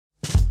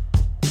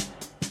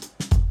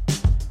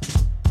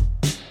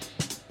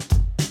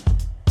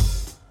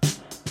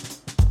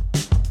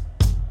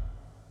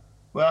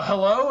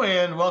Hello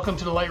and welcome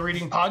to the Light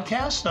Reading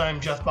Podcast. I'm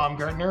Jeff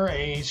Baumgartner,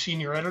 a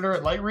senior editor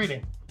at Light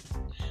Reading.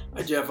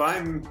 Hi, Jeff.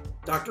 I'm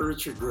Dr.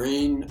 Richard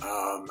Green.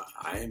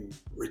 I'm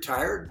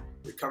retired,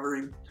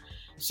 recovering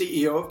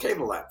CEO of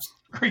CableLabs.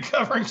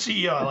 Recovering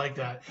CEO, I like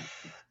that.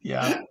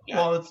 Yeah.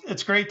 Well,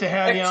 it's great to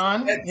have you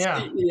on.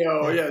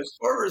 CEO, yes,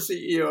 former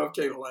CEO of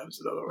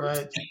CableLabs, in other words.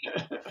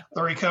 Right.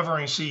 The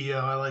recovering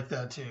CEO, I like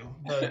that too.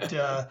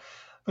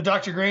 But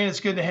Dr. Green, it's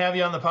good to have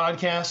you on the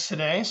podcast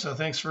today. So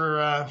thanks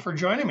for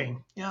joining me.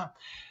 Yeah.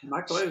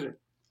 My pleasure.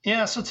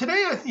 Yeah. So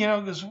today,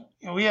 because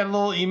we had a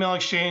little email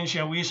exchange.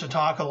 We used to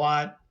talk a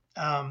lot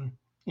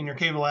in your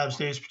CableLabs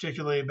days,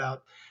 particularly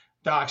about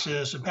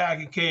DOCSIS and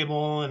packet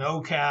cable and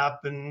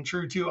OCAP and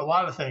True 2, a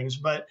lot of things.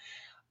 But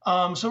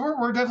so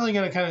we're definitely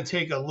going to kind of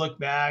take a look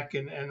back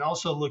and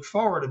also look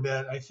forward a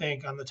bit, I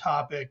think, on the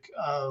topic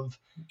of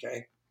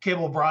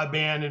cable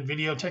broadband and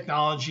video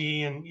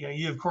technology. And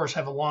you of course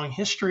have a long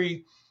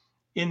history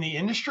in the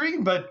industry,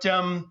 but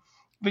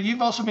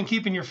you've also been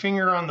keeping your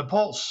finger on the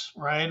pulse,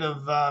 right,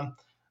 of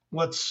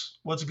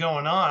what's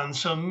going on.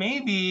 So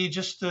maybe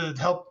just to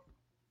help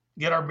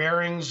get our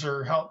bearings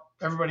or help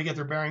everybody get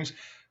their bearings,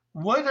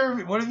 what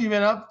have you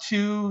been up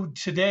to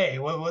today?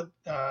 What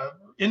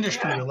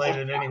industry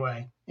related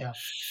anyway? Yeah.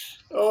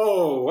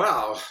 Oh,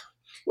 wow.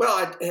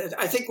 Well,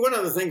 I think one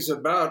of the things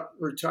about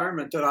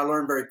retirement that I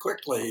learned very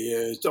quickly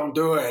is don't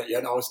do it,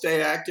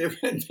 stay active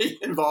and be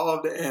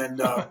involved.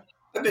 And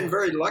I've been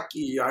very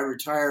lucky. I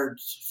retired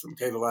from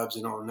CableLabs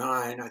in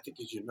 2009, I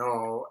think, as you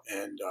know,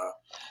 and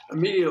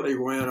immediately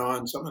went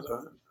on some of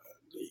the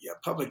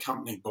public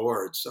company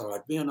boards. So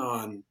I've been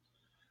on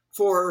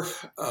 4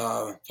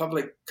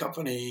 public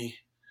company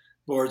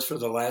boards for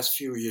the last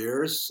few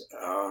years.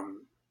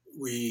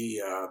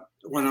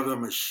 One of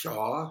them is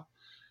Shaw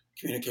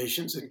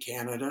Communications in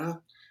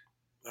Canada.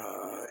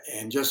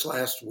 And just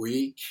last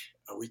week,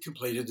 we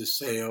completed the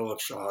sale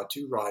of Shaw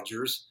to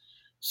Rogers.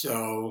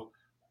 So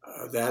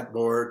that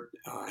board,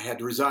 I had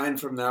to resign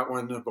from that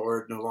one. The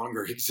board no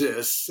longer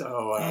exists.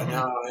 So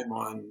now I'm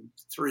on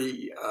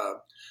 3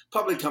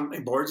 public company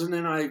boards, and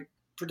then I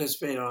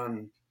participate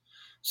on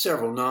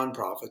several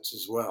nonprofits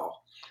as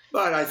well.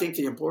 But I think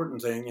the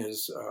important thing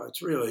is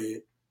it's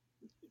really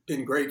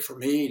been great for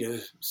me to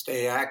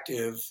stay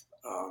active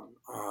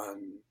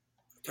on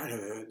kind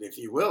of, if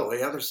you will,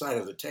 the other side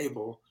of the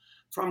table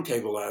from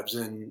CableLabs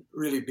and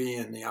really be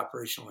in the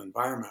operational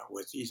environment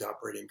with these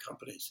operating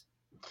companies.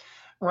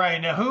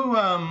 Right. Now, who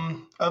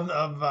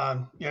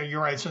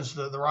you're right, since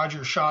the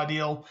Rogers Shaw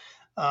deal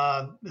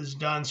is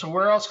done. So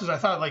where else? Because I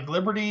thought like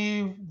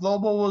Liberty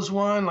Global was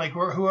one. Like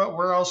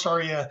where else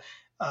are you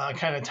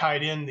kind of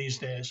tied in these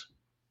days?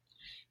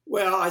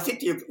 Well, I think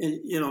the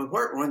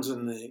important ones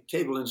in the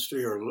cable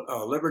industry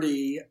are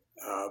Liberty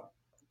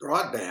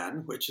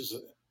Broadband, which is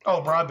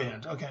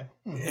broadband. Okay.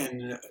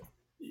 And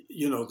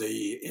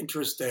the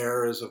interest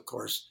there is, of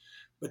course,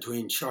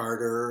 between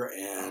Charter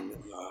and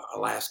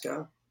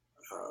Alaska.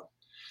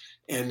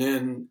 And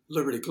then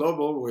Liberty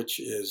Global, which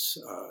is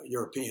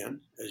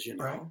European, as you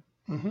know. Right.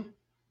 Mm-hmm.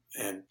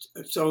 And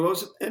so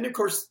those, and of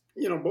course,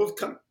 both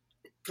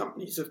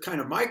companies have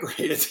kind of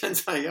migrated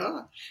since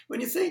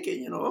when you think,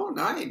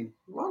 2009,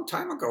 a long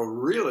time ago,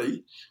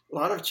 really, a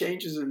lot of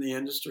changes in the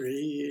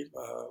industry,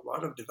 a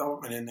lot of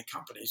development in the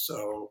company.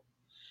 So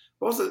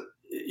both of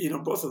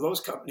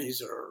those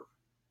companies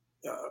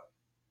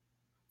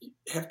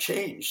have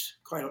changed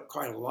quite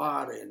a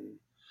lot in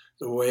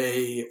the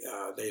way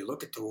they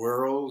look at the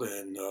world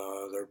and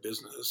their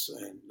business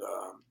and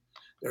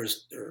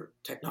their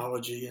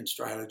technology and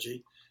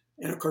strategy.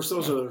 And of course,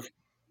 those are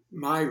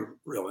my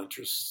real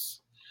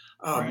interests.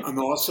 Right. I'm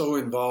also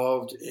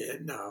involved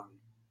in,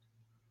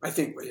 I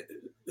think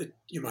that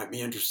you might be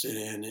interested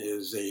in,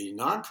 is a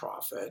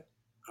nonprofit.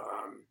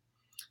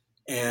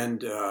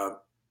 And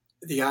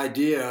the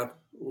idea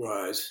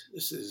was,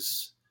 this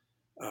is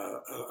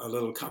a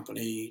little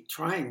company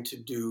trying to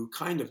do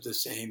kind of the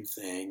same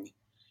thing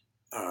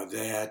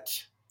that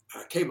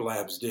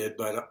CableLabs did,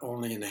 but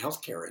only in the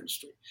healthcare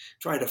industry.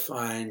 Try to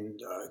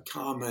find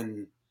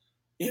common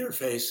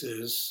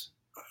interfaces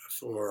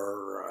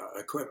for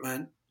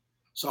equipment,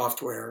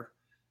 software,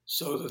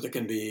 so that there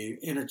can be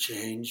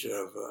interchange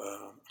of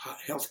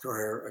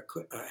healthcare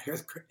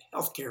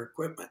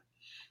equipment.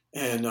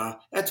 And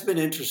that's been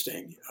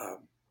interesting.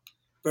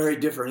 Very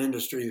different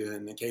industry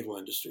than the cable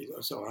industry,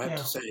 though. So I have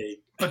to say,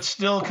 but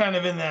still kind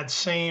of in that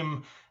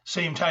same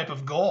type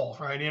of goal,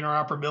 right?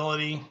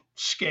 Interoperability,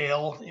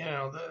 scale,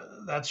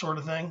 that sort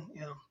of thing.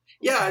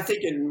 Yeah, I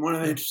think one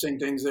of the interesting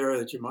things there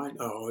that you might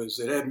know is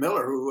that Ed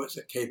Miller, who was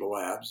at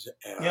CableLabs,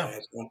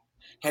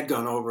 had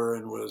gone over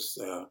and was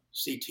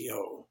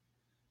CTO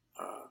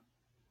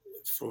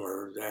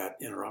for that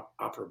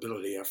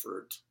interoperability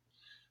effort.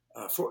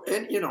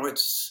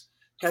 It's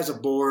has a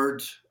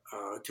board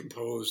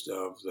composed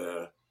of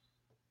the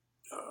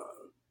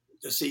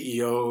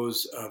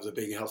CEOs of the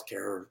big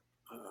healthcare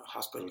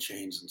hospital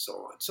chains and so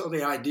on. So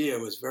the idea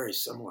was very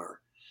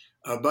similar,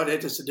 but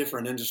it is a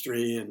different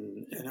industry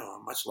and a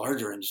much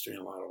larger industry in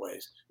a lot of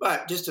ways.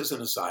 But just as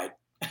an aside,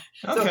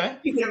 So Okay.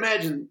 you can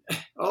imagine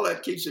all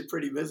that keeps it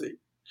pretty busy.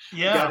 Got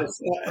Yeah.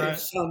 his Right.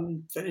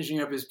 son finishing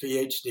up his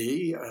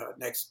PhD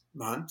next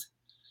month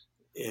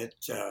at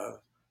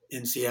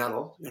in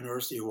Seattle,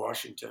 University of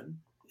Washington,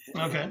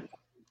 Okay.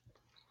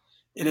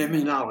 in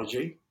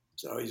immunology.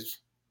 So he's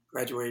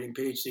graduating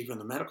PhD from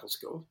the medical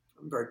school.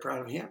 I'm very proud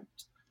of him.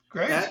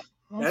 Great. That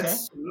Okay.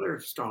 that's another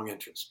strong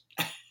interest.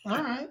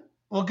 All right.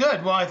 Well,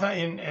 good. Well, I thought,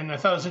 and I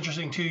thought it was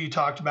interesting too. You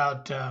talked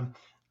about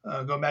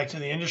going back to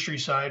the industry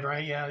side,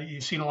 right? Yeah,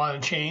 you've seen a lot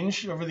of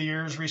change over the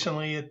years.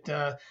 Recently,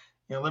 at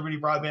Liberty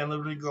Broadband,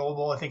 Liberty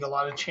Global, I think a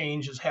lot of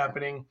change is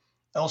happening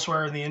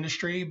elsewhere in the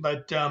industry.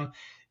 But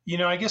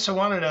I guess I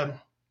wanted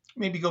to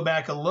maybe go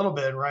back a little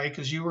bit, right?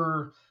 Because you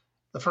were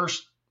the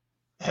first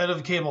head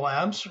of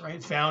CableLabs,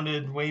 right?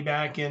 Founded way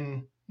back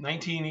in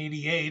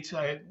 1988,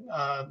 I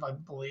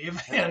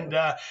believe, and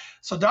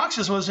so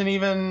DOCSIS wasn't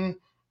even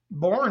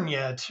born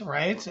yet,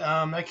 right?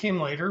 That came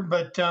later,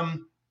 but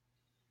um,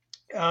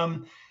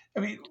 I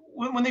mean,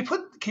 when they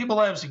put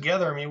CableLabs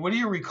together, I mean, what do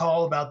you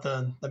recall about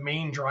the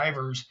main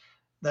drivers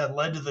that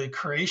led to the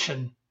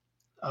creation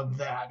of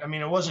that? I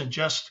mean, it wasn't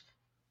just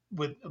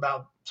with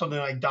about something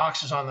like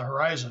DOCSIS on the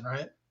horizon,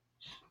 right?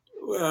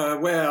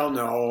 Well,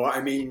 no.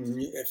 I mean,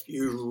 if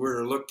you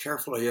were to look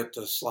carefully at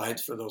the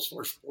slides for those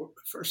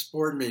first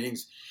board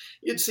meetings,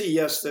 you'd see,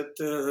 yes, that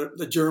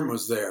the germ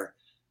was there.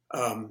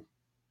 Um,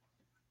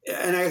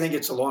 and I think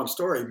it's a long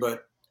story,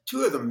 but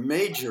two of the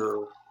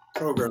major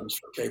programs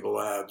for Cable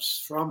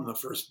Labs from the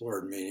first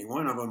board meeting,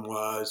 one of them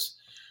was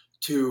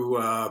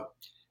to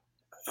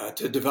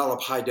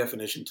develop high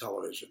definition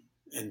television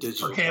and For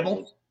digital television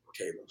cable? for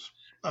cable.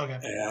 Okay.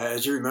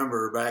 As you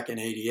remember, back in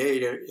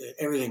 '88,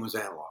 everything was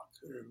analog.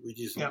 We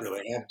didn't Yeah.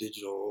 really have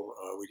digital.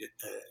 We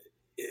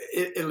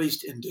did, at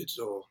least in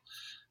digital,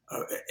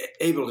 uh,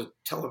 able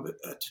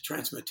to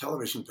transmit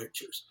television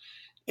pictures.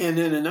 And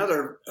then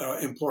another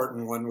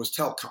important one was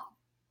telecom.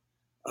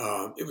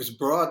 It was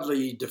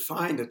broadly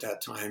defined at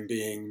that time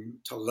being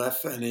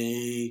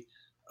telephony,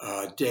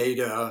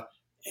 data,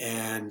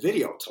 and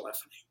video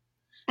telephony.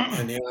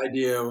 And the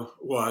idea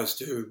was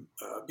to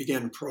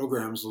begin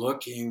programs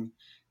looking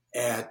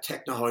at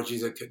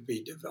technologies that could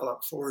be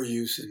developed for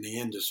use in the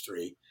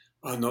industry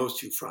on those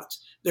two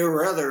fronts. There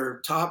were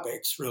other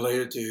topics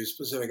related to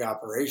specific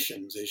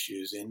operations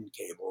issues in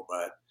cable,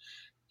 but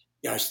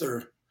gosh,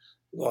 they're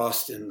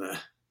lost in the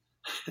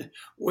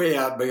way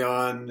out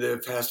beyond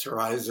the past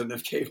horizon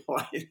of cable,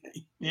 I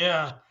think.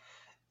 Yeah.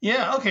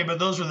 Yeah, okay, but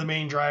those were the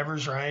main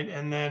drivers, right?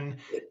 And then,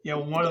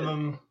 one of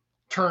them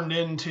turned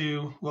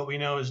into what we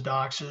know as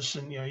DOCSIS,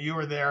 and you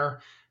were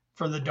there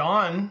for the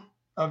dawn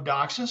of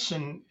DOCSIS,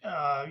 and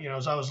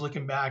as I was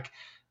looking back,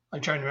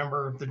 I'm trying to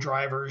remember the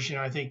drivers.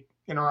 I think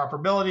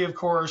interoperability, of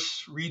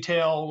course,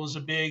 retail was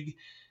a big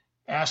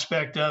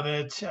aspect of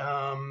it.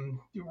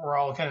 We're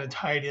all kind of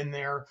tied in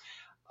there.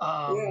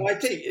 Well, I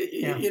think,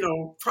 Yeah.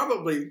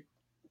 probably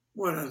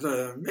one of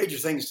the major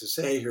things to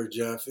say here,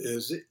 Jeff,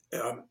 is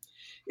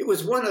it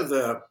was one of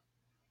the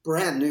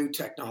brand new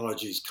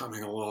technologies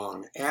coming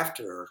along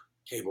after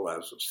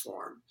CableLabs was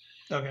formed.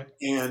 Okay.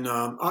 And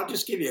I'll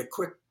just give you a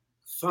quick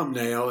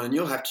thumbnail, and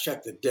you'll have to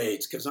check the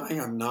dates because I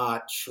am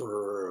not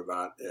sure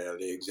about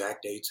the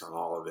exact dates on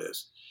all of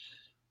this.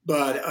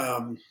 But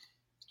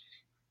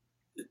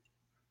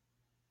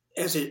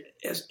as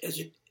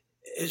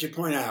you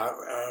point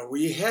out,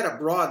 we had a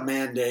broad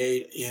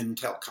mandate in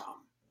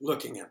telecom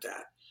looking at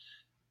that.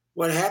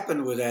 What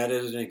happened with that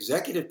is an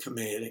executive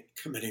committee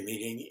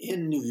meeting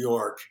in New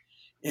York,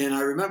 and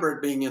I remember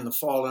it being in the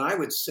fall, and I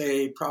would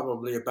say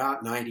probably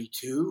about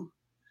 '92.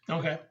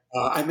 Okay.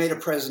 I made a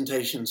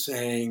presentation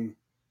saying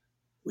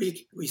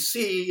we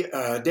see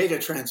data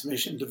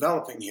transmission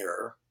developing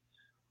here,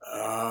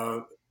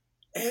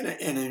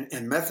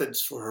 and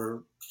methods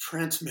for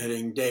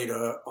transmitting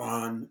data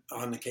on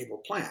the cable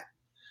plant.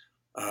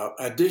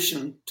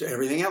 Addition to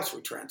everything else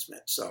we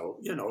transmit. So,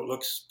 it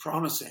looks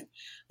promising.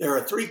 There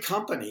are three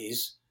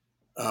companies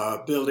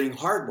building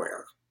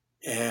hardware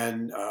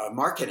and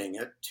marketing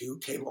it to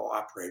cable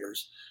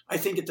operators. I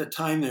think at the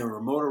time they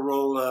were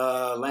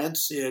Motorola, Land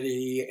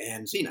City,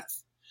 and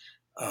Zenith.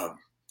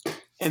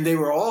 And they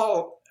were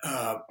all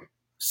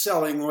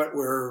selling what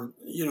were,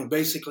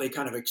 basically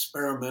kind of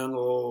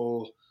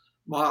experimental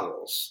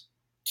models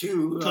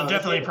to So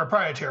definitely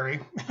proprietary,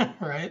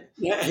 right?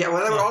 Yeah.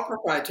 Well, they were all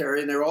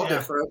proprietary and they were all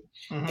different.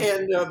 Mm-hmm.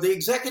 And the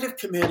executive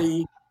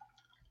committee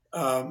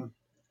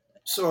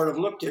sort of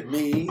looked at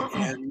me,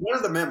 and one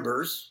of the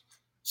members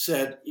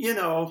said,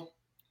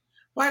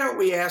 why don't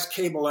we ask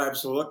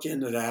CableLabs to look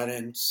into that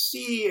and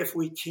see if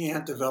we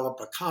can't develop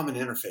a common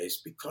interface,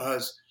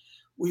 because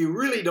we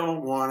really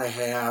don't want to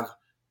have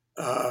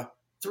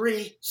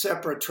three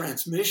separate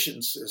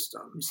transmission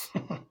systems,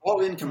 all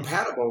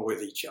incompatible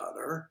with each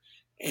other.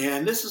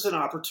 And this is an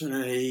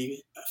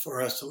opportunity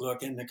for us to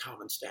look into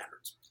common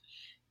standards.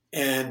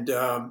 And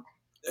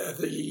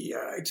the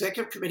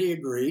executive committee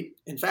agreed.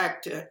 In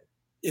fact,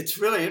 it's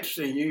really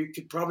interesting. You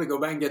could probably go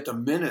back and get the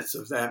minutes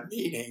of that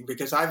meeting,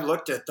 because I've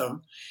looked at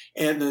them.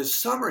 And the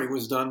summary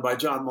was done by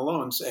John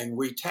Malone saying,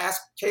 we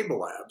tasked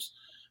CableLabs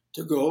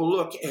to go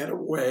look at a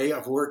way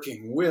of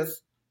working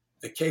with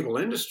the cable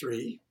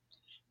industry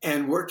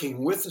and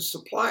working with the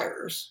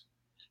suppliers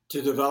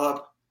to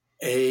develop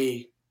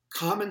a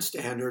common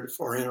standard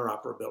for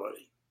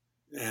interoperability.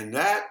 And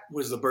that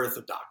was the birth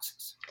of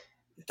DOCSIS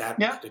at that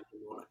Yeah.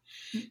 particular moment.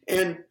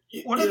 And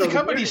what did the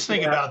companies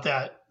think about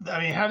that? I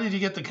mean, how did you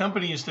get the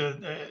companies to,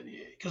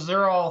 because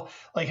they're all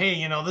like,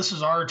 hey, this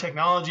is our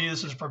technology,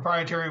 this is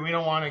proprietary, we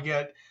don't want to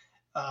get,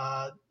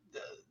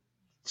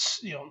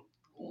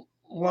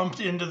 lumped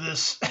into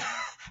this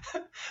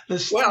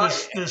this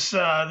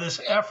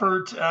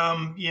effort,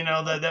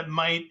 that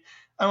might,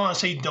 I don't want to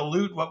say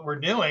dilute what we're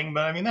doing,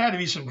 but I mean, there had to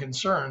be some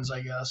concerns,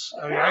 I guess.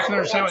 I mean, I can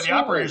understand why the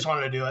operators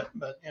wanted to do it,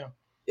 but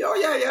Oh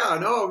yeah,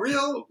 no,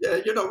 real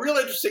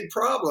interesting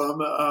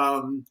problem.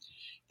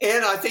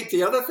 And I think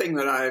the other thing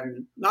that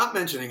I'm not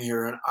mentioning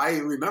here, and I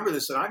remember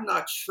this, and I'm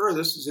not sure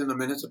this is in the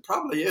minutes, it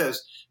probably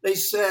is. They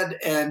said,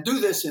 and do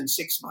this in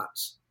 6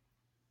 months.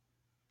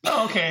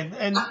 Oh, okay,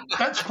 and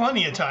that's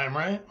plenty of time,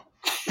 right?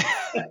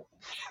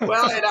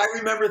 Well, and I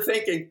remember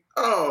thinking,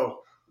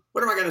 oh,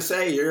 what am I going to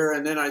say here?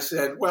 And then I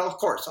said, well, of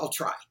course, I'll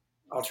try.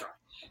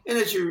 And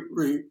as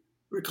you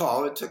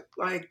recall, it took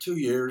like 2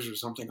 years or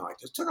something like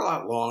this. It took a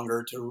lot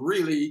longer to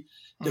really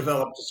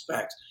develop the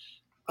specs.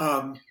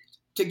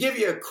 To give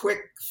you a quick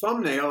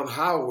thumbnail of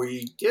how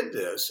we did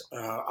this,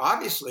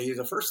 obviously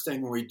the first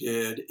thing we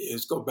did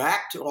is go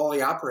back to all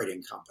the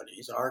operating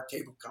companies, our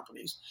cable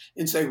companies,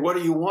 and say, what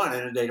do you want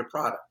in a data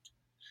product?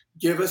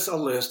 Give us a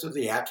list of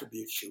the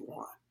attributes you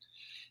want.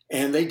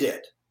 And they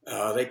did.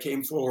 They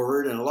came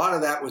forward, and a lot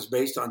of that was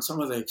based on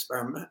some of the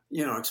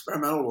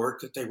experimental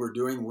work that they were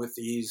doing with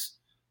these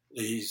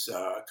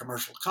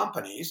commercial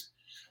companies.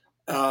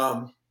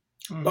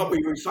 But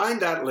we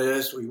refined that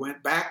list. We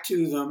went back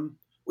to them.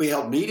 We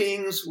held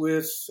meetings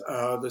with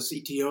the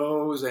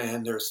CTOs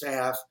and their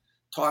staff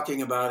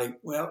talking about it.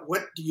 Well,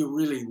 what do you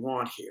really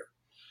want here?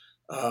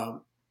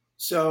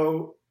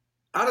 So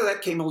out of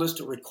that came a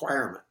list of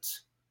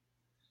requirements.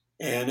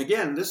 And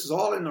again, this is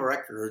all in the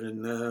record,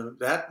 and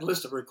that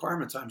list of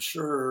requirements, I'm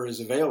sure, is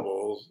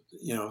available,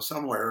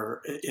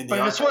 somewhere in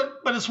the.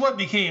 But it's what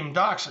became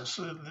DOCSIS.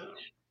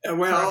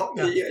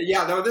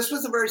 No, this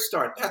was the very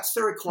start. That's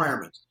the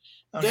requirement.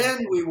 Okay.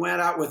 Then we went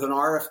out with an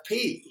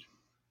RFP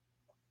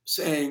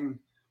saying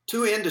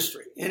to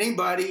industry,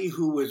 anybody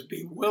who would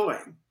be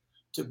willing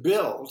to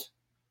build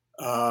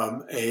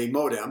a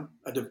modem,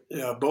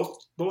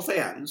 both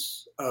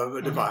ends of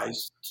a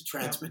device to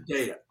transmit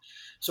data.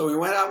 So we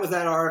went out with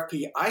that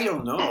RFP. I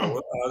don't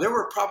know. There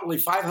were probably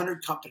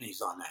 500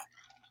 companies on that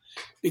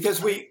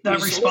because we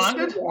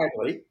responded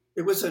widely.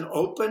 It was an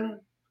open.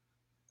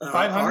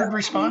 500 RFP.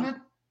 Responded.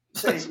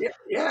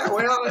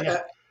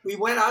 We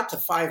went out to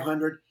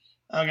 500.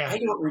 Okay. I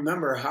don't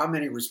remember how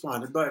many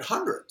responded, but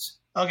hundreds.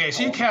 Okay,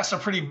 so you cast a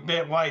pretty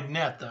wide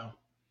net, though.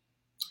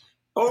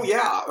 Oh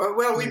yeah.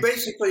 Well, we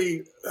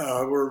basically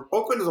were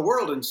open to the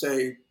world and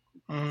say,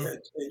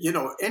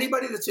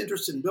 anybody that's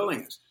interested in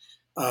building this.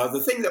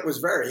 The thing that was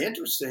very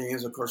interesting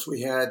is, of course,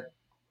 we had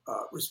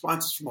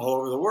responses from all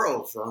over the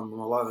world, from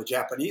a lot of the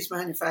Japanese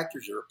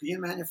manufacturers,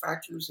 European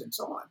manufacturers, and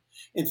so on.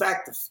 In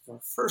fact, the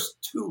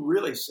first two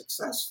really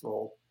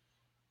successful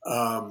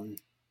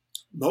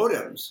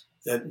modems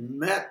that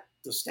met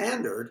the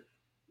standard,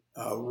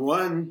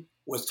 one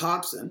was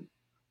Thompson,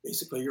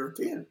 basically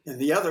European, and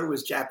the other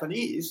was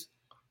Japanese,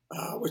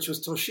 which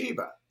was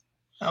Toshiba.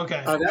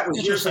 Okay. That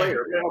was years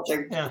later.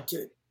 Okay. Yeah.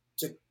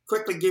 To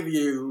quickly give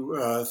you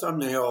a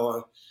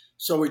thumbnail,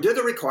 so we did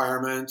the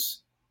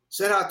requirements,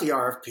 sent out the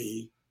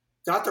RFP,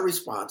 got the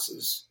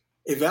responses,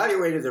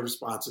 evaluated the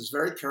responses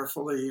very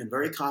carefully and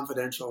very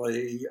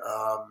confidentially,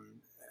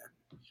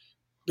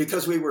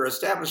 because we were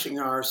establishing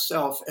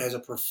ourselves as a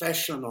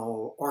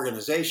professional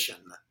organization,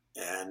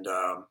 and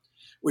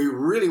we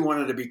really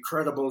wanted to be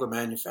credible to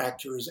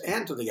manufacturers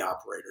and to the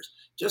operators.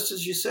 Just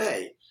as you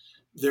say,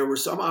 there were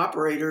some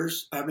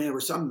there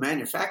were some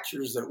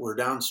manufacturers that were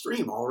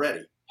downstream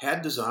already,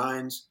 had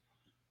designs.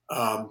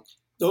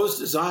 Those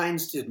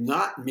designs did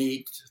not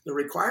meet the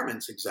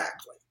requirements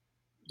exactly.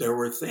 There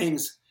were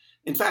things,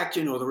 in fact,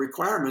 the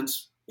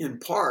requirements in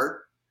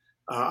part,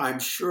 I'm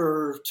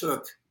sure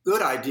took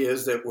good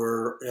ideas that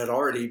had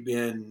already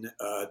been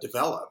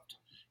developed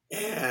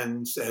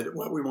and said,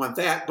 well, we want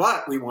that,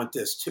 but we want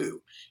this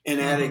too. And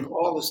adding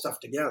all this stuff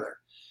together.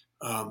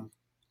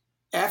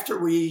 After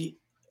we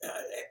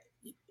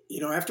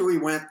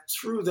went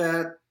through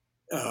that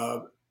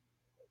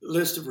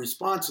list of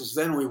responses,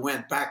 then we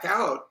went back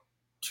out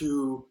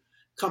to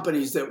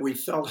companies that we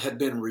felt had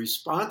been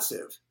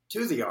responsive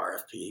to the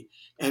RFP,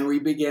 and we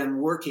began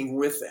working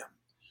with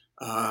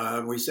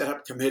them. We set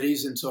up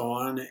committees and so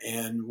on,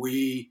 and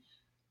we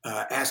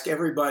asked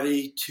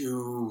everybody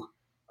to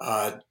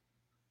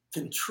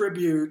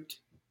contribute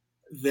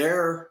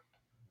their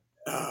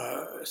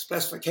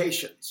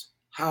specifications,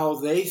 how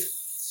they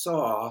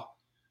saw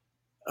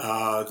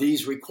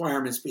these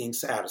requirements being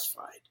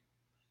satisfied.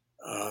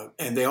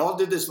 And they all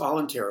did this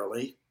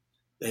voluntarily.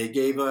 They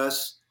gave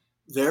us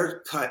their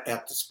cut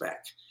at the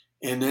spec.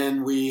 And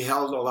then we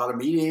held a lot of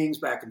meetings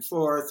back and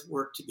forth,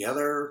 worked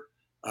together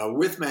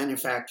with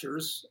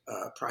manufacturers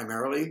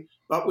primarily,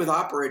 but with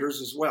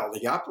operators as well.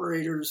 The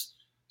operators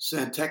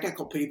sent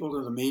technical people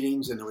to the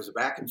meetings, and there was a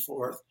back and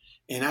forth.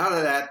 And out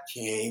of that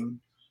came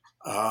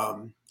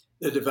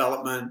the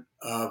development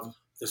of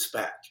the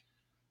spec.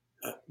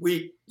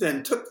 We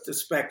then took the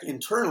spec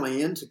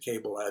internally into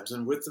CableLabs,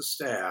 and with the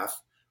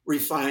staff,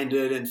 refined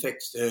it and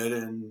fixed it.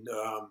 And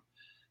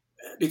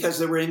because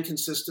there were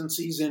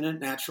inconsistencies in it,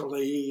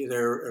 naturally,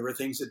 there were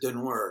things that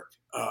didn't work.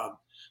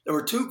 There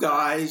were two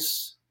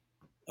guys,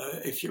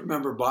 if you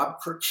remember Bob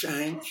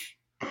Cruikshank,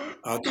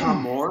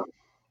 Tom Moore.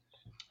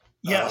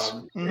 Yes.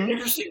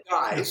 Interesting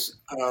guys.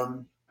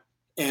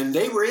 And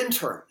they were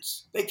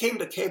interns. They came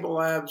to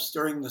CableLabs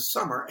during the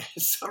summer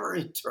as summer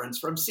interns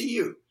from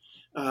CU.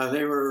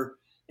 They were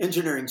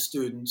engineering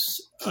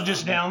students. So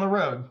just down the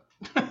road.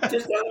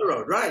 Just down the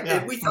road, right. Yeah.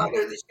 And we thought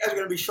these guys are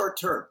going to be short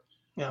term.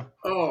 Yeah.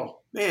 Oh,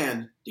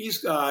 man, these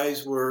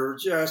guys were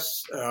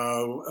just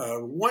a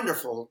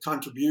wonderful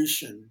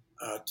contribution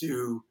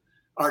to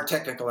our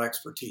technical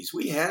expertise.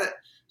 We had a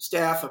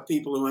staff of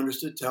people who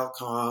understood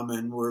telecom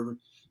and were,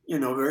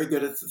 very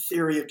good at the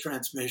theory of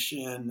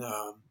transmission,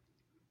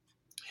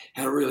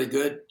 had a really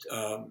good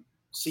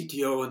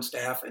CTO and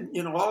staff.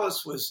 And, all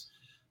this was,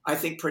 I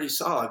think, pretty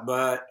solid.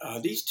 But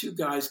these two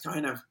guys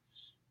kind of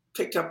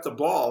picked up the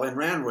ball and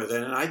ran with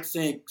it. And I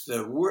think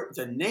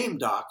the name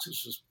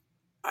DOCSIS was,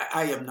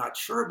 I am not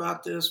sure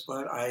about this,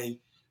 but I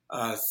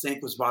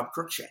think was Bob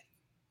Cruikshank.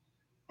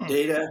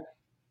 Data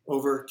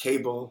over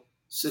cable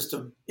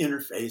system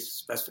interface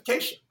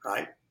specification,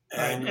 right?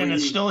 And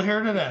it's still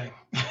here today.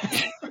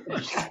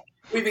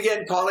 We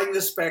began calling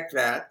the spec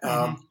that.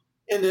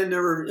 And then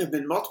there have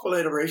been multiple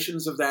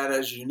iterations of that,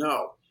 as you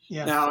know.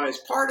 Yeah. Now, as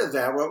part of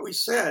that, what we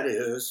said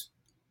is,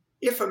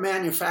 if a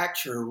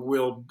manufacturer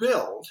will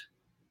build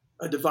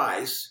a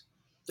device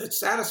that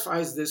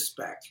satisfies this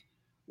spec,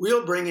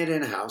 we'll bring it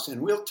in-house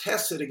and we'll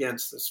test it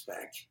against the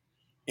spec.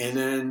 And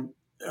then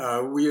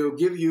we'll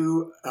give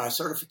you a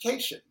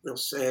certification. We'll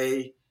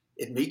say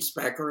it meets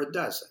spec or it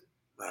doesn't,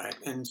 right?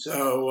 And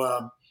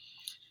so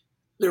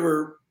there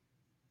were,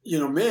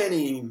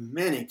 many,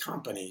 many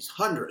companies,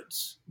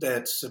 hundreds,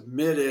 that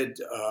submitted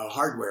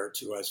hardware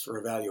to us for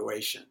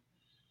evaluation.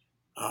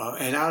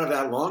 And out of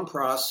that long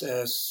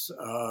process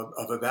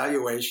of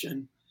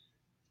evaluation,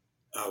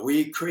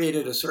 we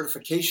created a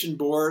certification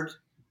board.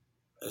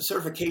 A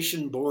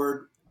certification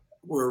board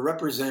were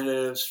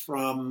representatives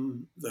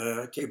from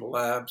the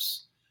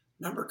CableLabs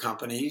member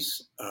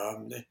companies.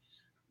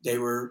 They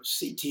were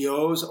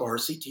CTOs or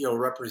CTO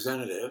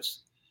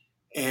representatives,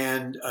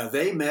 and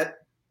they met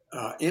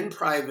in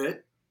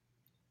private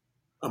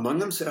among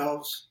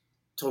themselves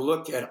to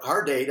look at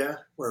our data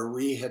where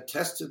we had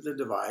tested the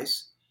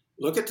device,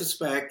 look at the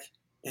spec,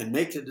 and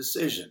make the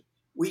decision.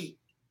 We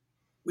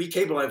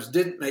CableLabs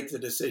didn't make the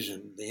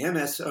decision. The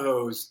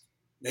MSOs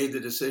made the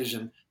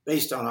decision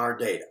based on our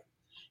data.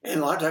 And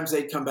a lot of times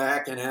they'd come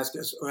back and ask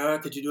us, well,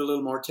 could you do a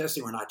little more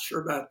testing? We're not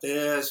sure about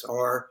this.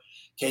 Or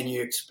can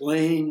you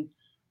explain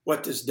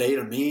what this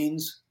data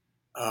means?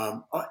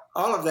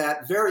 All of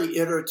that, very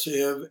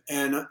iterative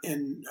and a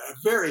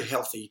very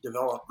healthy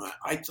development.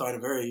 I thought a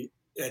very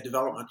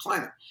development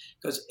climate,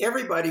 because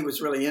everybody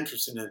was really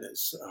interested in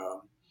this.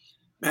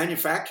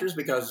 Manufacturers,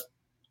 because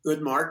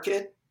good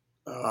market,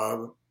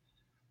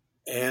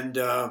 and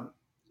the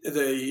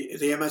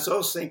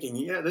MSO's thinking,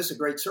 yeah, this is a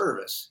great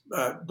service,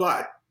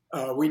 but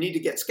we need to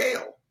get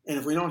scale. And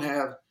if we don't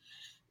have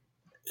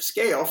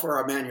scale for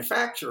our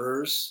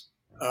manufacturers,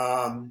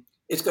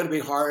 it's going to be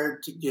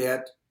hard to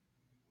get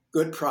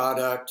good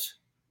product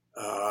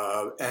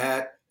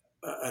at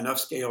enough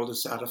scale to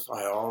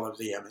satisfy all of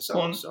the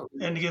MSOs.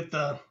 And to get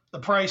the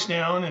price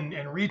down,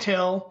 and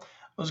retail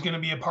was going to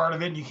be a part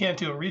of it. You can't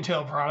do a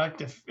retail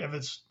product if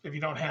you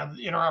don't have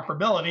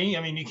interoperability.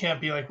 I mean, you can't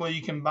be like, well,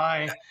 you can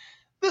buy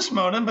this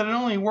modem, but it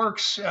only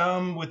works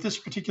with this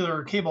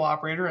particular cable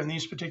operator and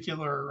these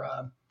particular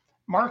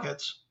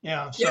markets.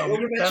 Yeah. So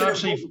that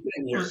obviously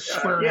was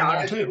squared in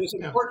there too. It was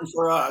important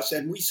for us,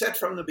 and we said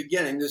from the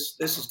beginning, this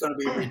is going to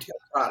be a retail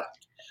product.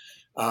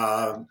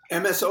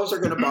 MSOs are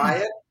going to buy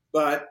it,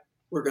 but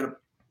we're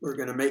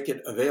going to make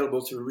it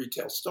available through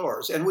retail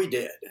stores, and we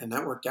did, and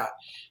that worked out.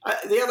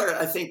 The other,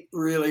 I think,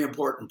 really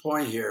important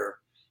point here,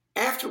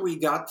 after we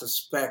got the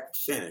spec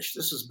finished,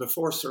 this is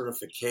before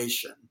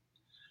certification.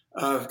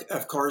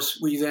 Of course,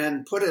 we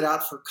then put it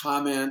out for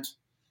comment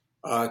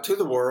to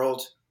the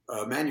world.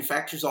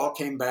 Manufacturers all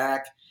came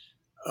back.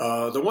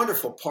 The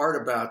wonderful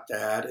part about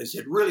that is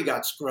it really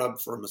got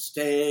scrubbed for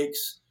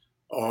mistakes,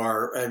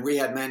 and we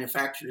had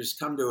manufacturers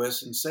come to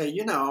us and say,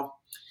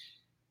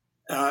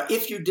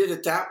 if you did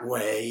it that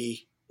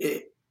way,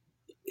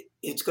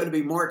 it's going to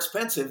be more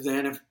expensive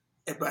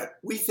but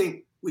we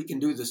think we can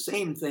do the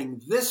same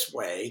thing this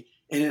way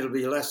and it'll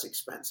be less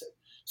expensive.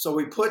 So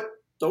we put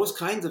those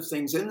kinds of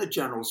things in the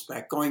general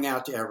spec going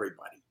out to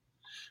everybody.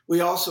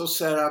 We also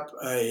set up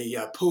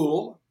a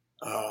pool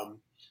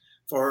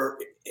for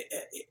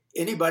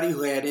anybody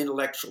who had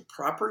intellectual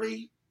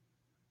property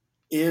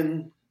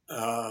in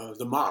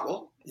the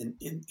model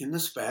in the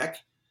spec,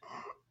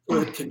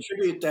 would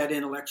contribute that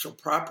intellectual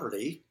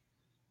property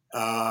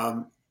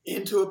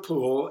into a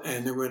pool,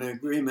 and there would be an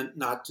agreement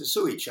not to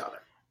sue each other.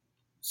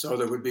 So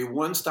there would be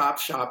one-stop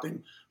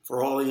shopping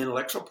for all the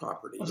intellectual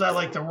property. Was that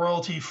like the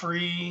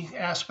royalty-free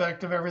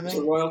aspect of everything? It's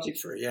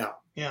royalty-free, yeah.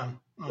 Yeah.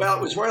 Well,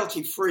 it was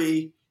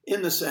royalty-free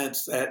in the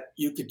sense that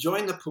you could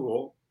join the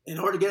pool. In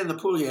order to get in the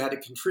pool, you had to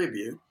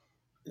contribute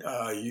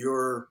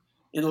your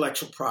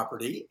intellectual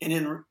property,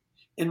 and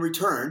in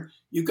return,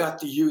 you got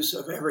the use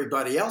of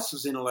everybody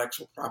else's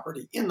intellectual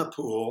property in the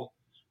pool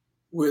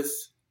with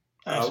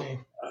the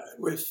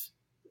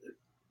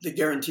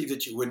guarantee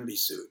that you wouldn't be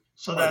sued.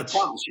 So that's the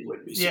promise you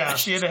wouldn't be sued. Yeah,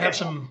 so you had to have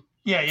some.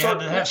 Yeah, you had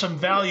to have some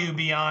value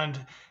beyond.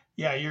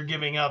 Yeah, you're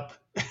giving up.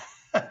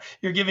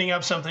 You're giving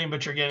up something,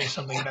 but you're getting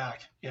something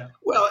back. Yeah.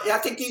 Well, I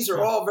think these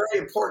are all very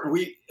important.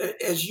 We,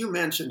 as you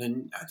mentioned,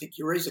 and I think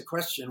you raised a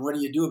question: what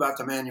do you do about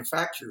the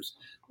manufacturers?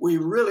 We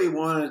really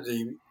wanted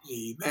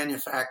the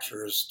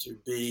manufacturers to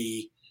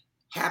be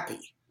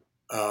happy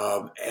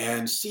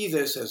and see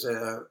this as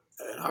an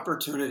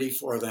opportunity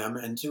for them,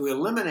 and to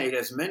eliminate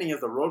as many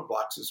of the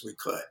roadblocks as we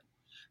could,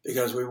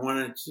 because we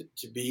wanted it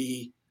to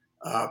be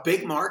a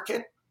big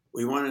market.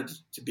 We wanted it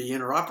to be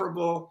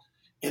interoperable.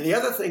 And the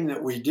other thing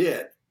that we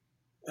did,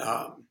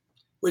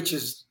 which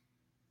is,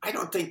 I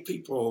don't think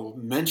people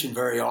mention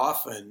very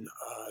often,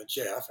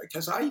 Jeff,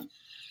 because I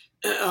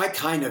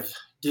kind of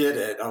did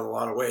it in a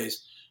lot of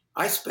ways.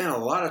 I spent a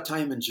lot of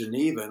time in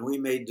Geneva, and we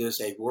made this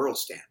a world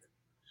standard.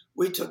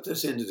 We took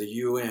this into the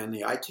UN,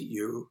 the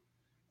ITU,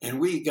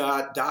 and we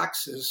got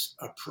DOCSIS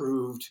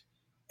approved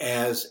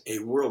as a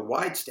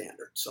worldwide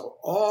standard. So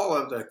all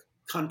of the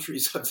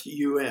countries of the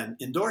UN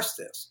endorsed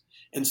this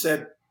and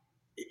said,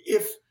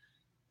 if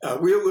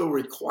we will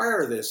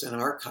require this in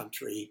our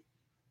country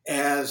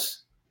as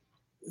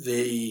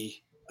the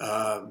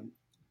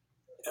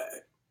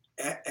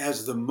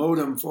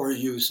modem for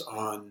use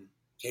on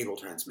cable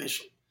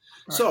transmission.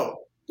 Right.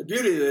 So the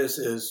beauty of this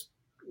is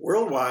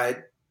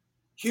worldwide,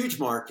 huge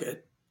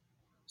market,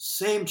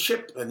 same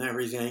chip and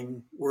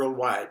everything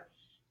worldwide.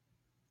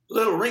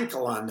 Little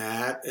wrinkle on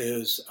that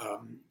is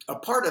a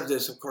part of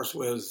this, of course,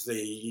 was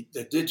the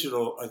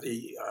digital,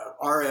 the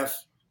RF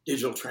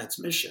digital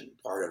transmission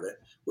part of it,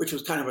 which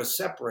was kind of a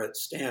separate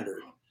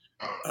standard.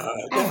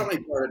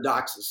 Definitely part of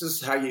DOCSIS. This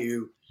is how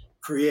you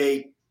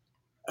create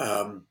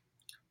a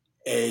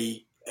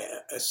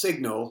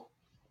signal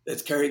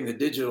that's carrying the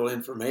digital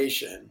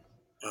information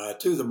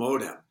to the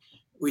modem.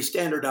 We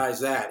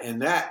standardized that,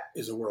 and that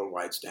is a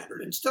worldwide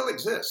standard and still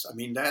exists. I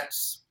mean,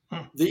 that's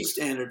the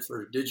standard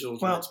for digital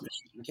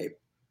transmission and cable.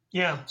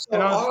 Yeah.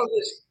 So all of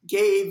this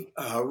gave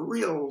a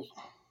real,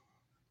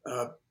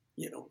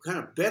 kind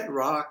of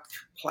bedrock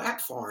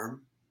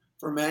platform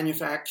for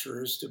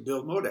manufacturers to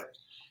build modems.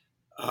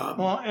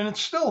 And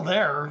it's still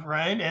there,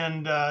 right?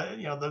 And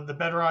the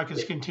bedrock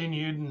has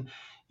continued, and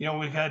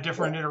we've had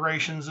different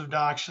iterations of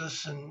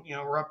DOCSIS, and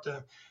we're up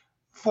to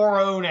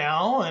 4.0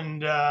 now,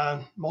 and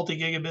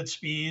multi-gigabit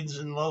speeds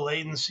and low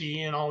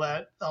latency and all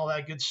that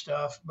good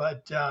stuff.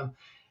 But I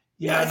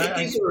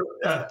think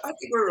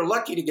we were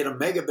lucky to get a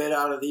megabit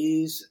out of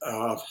these.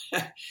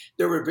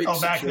 There were big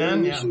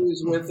security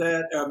issues with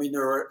that. I mean,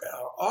 there were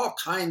all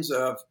kinds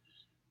of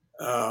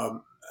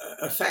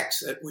effects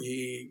that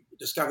we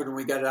discovered when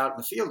we got it out in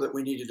the field that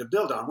we needed to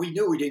build on. We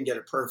knew we didn't get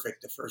it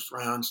perfect the first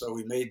round, so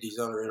we made these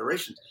other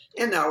iterations.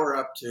 And now we're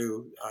up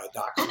to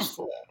DOCSIS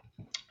 4.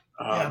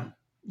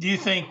 Do you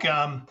think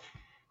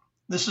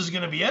this is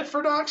going to be it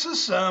for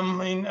DOCSIS? I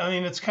mean,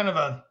 it's kind of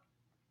a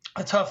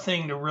tough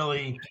thing to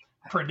really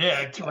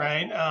predict,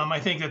 right? I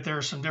think that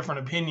there's some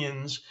different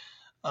opinions.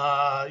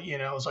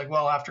 It's like,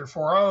 well, after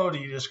 4.0, do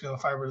you just go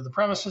fiber to the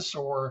premises,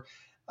 or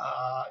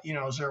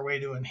is there a way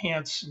to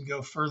enhance and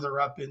go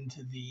further up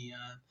into the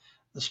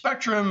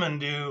spectrum and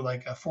do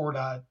like a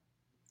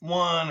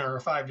 4.1 or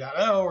a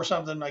 5.0 or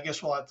something? I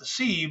guess we'll have to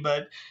see.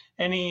 But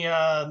any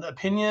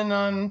opinion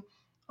on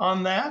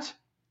that?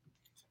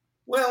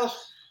 Well,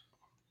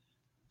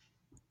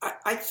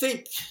 I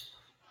think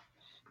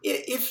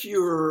if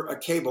you're a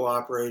cable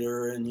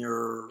operator and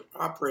you're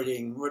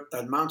operating what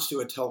amounts to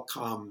a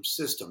telecom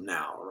system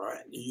now,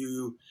 right?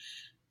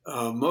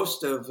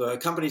 Most of the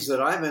companies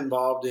that I'm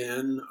involved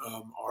in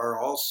are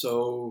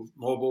also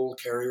mobile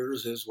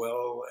carriers as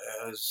well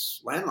as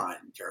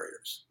landline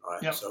carriers,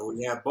 right? Yep. So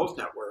we have both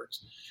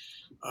networks.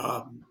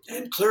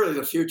 And clearly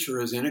the future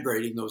is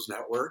integrating those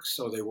networks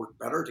so they work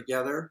better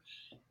together.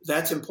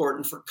 That's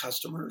important for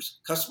customers.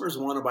 Customers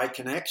want to buy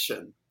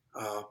connection.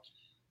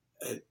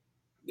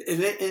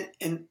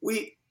 And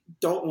we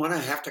don't want to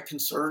have to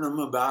concern them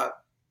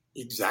about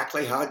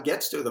exactly how it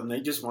gets to them.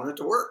 They just want it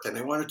to work, and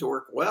they want it to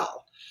work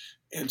well.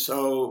 And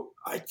so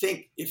I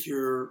think if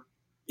you're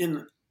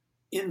in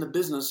the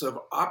business of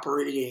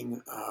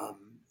operating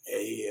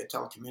a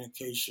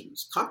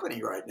telecommunications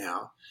company right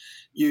now,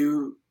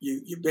 you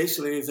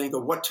basically think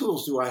of what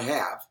tools do I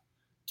have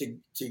to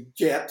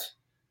get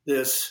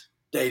this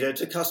data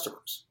to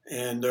customers.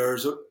 And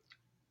there's a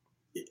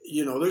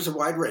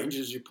wide range,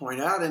 as you point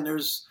out, and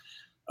there's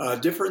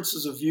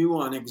differences of view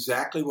on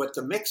exactly what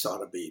the mix ought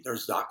to be.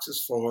 There's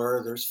DOCSIS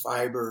 4, there's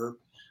fiber,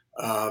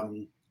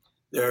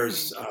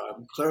 there's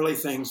clearly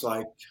things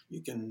like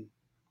you can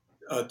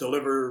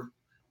deliver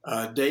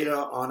data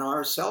on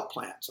our cell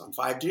plants on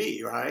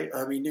 5G, right?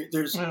 I mean,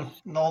 there's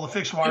all the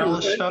fixed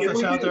wireless stuff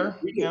that's out there.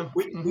 We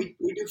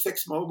do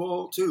fixed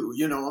mobile too.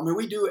 I mean,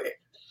 we do.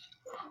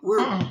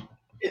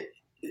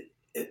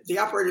 The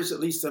operators, at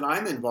least that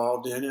I'm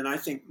involved in, and I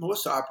think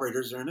most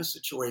operators are in a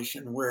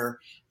situation where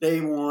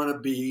they want to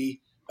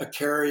be a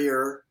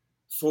carrier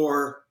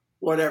for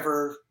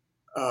whatever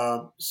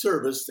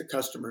service the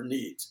customer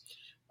needs.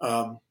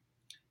 Now,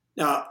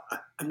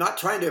 I'm not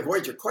trying to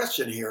avoid your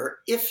question here.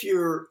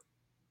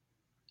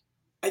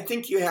 I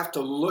think you have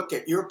to look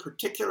at your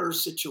particular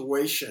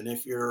situation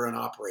if you're an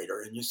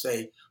operator and you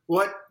say,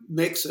 what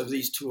mix of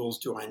these tools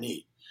do I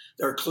need?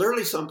 There are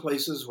clearly some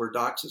places where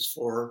DOCSIS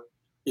 4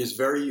 is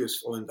very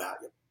useful and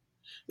valuable.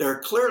 There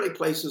are clearly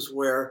places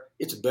where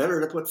it's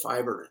better to put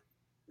fiber in.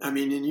 I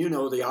mean, and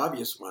the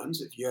obvious ones.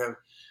 If you have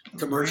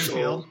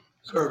commercial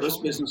service,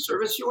 business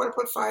service, you want to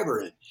put fiber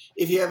in.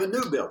 If you have a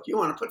new build, you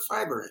want to put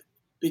fiber in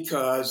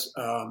because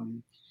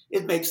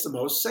it makes the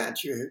most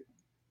sense. It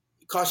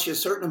costs you a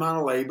certain amount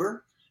of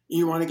labor.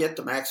 You want to get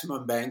the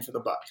maximum bang for the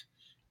buck.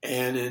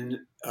 And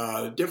in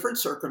different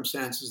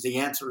circumstances, the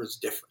answer is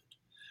different.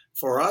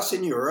 For us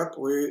in Europe,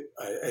 we,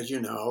 as you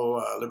know,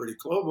 Liberty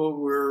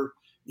Global, we're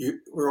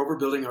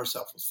overbuilding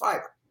ourselves with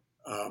fiber.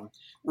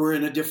 We're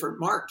in a different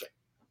market.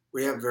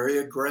 We have very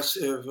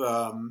aggressive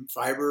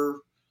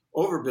fiber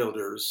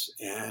overbuilders,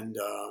 and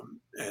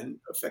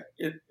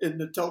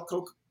the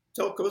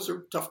telcos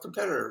are tough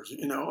competitors.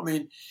 I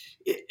mean,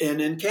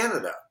 and in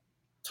Canada,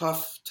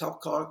 tough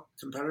telco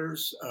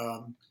competitors.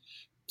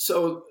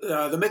 So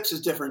the mix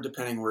is different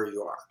depending where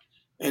you are.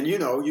 And,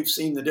 you've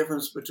seen the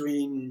difference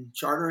between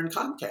Charter and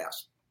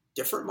Comcast,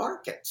 different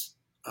markets,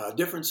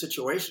 different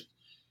situations.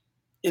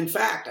 In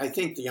fact, I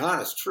think the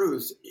honest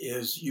truth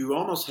is you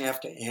almost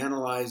have to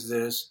analyze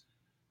this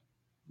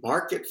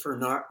market for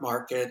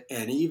market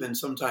and even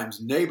sometimes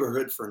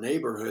neighborhood for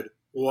neighborhood.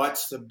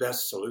 What's the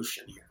best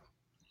solution here?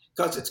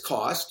 Because it's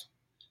cost.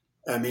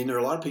 I mean, there are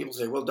a lot of people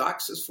say, well,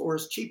 DOCSIS 4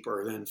 is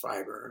cheaper than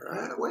fiber.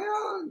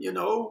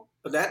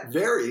 That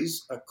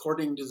varies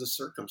according to the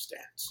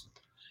circumstance.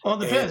 Well,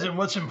 it depends on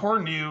what's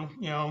important to you.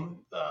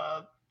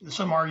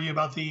 Some argue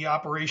about the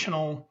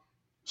operational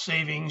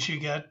savings you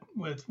get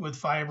with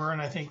fiber,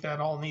 and I think that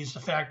all needs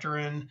to factor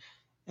in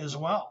as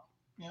well.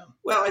 Yeah.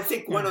 Well, I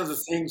think one of the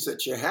things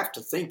that you have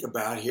to think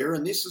about here,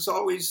 and this is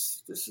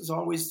always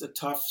the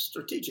tough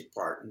strategic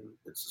part, and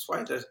this is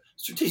why the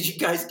strategic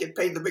guys get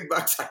paid the big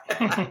bucks.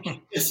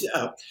 is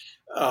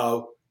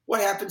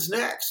what happens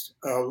next?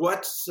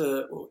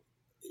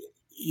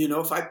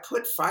 If I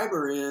put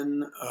fiber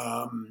in,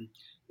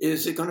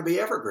 is it going to be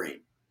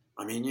evergreen?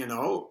 I mean,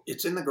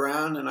 it's in the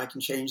ground and I can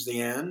change the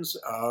ends,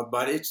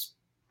 but it's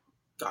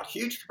got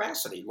huge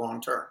capacity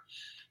long term.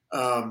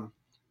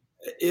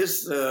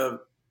 Is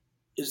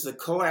the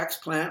coax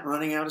plant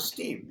running out of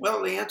steam?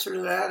 Well, the answer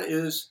to that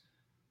is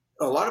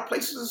a lot of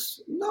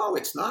places, no,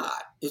 it's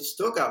not. It's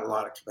still got a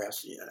lot of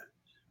capacity in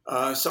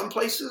it. Some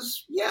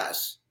places,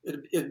 yes,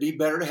 it'd be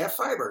better to have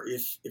fiber.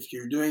 If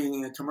you're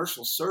doing a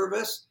commercial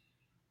service,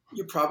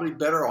 you're probably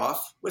better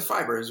off with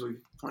fiber, as we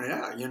pointed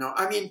out.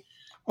 I mean,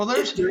 well,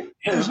 there's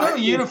no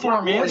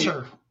uniform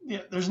answer.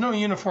 Yeah, there's no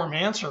uniform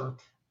answer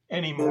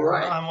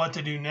anymore on what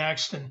to do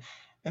next, and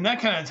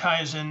that kind of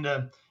ties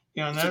into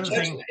another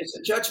thing. It's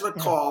a judgment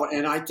call,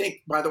 and I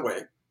think, by the way,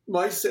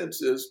 my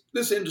sense is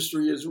this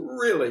industry is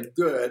really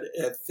good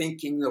at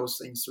thinking those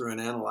things through and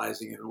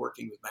analyzing and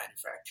working with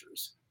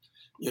manufacturers,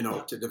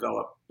 to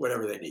develop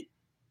whatever they need.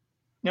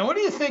 Now, what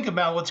do you think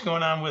about what's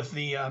going on with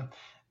the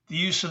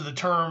use of the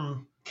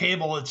term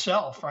cable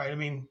itself, right? I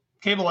mean,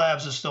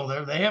 CableLabs is still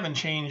there. They haven't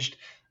changed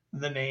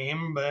the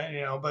name,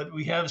 but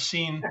we have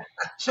seen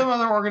some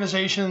other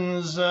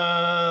organizations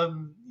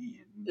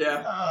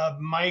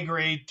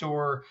migrate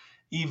or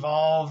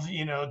evolve,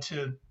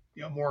 to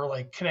more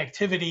like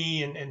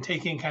connectivity and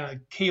taking kind of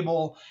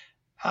cable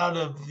out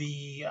of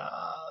the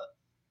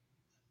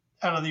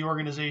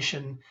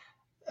organization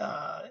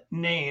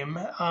name.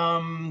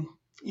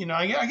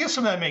 I guess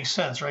some of that makes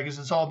sense, right? Because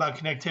it's all about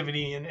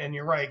connectivity, and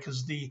you're right,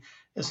 because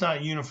it's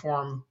not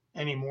uniform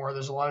anymore.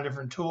 There's a lot of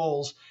different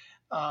tools,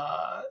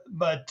 I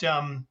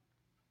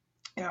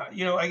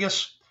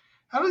guess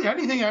how do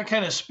you think that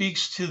kind of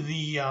speaks to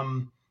the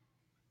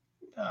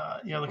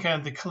the kind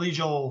of the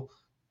collegial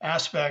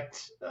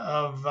aspect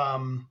of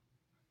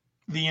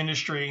the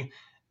industry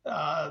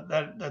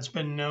that's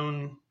been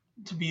known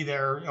to be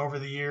there over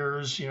the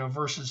years,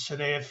 versus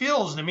today? It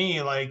feels to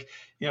me like,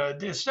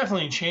 it's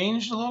definitely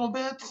changed a little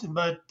bit,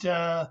 but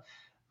I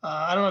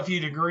don't know if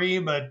you'd agree,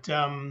 but,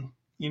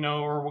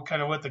 or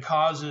what the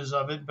cause is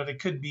of it, but it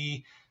could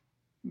be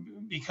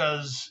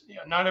because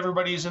not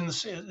everybody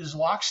is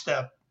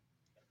lockstep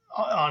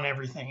on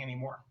everything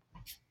anymore.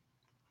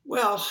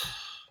 Well,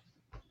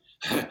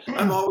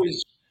 I'm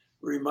always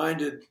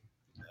reminded,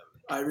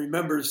 I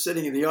remember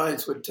sitting in the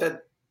audience when Ted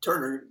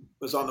Turner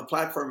was on the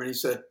platform and he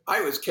said,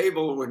 "I was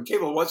cable when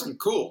cable wasn't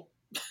cool."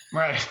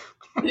 Right.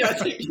 Yeah, I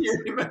think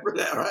you remember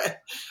that,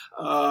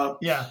 right?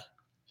 Yeah.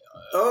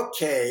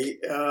 Okay.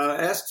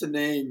 As to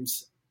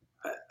names,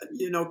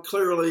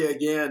 clearly,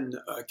 again,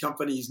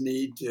 companies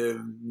need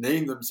to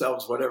name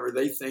themselves whatever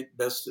they think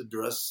best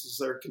addresses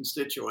their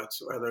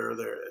constituents,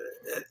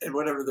 and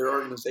whatever their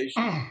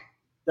organization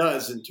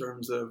does in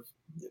terms of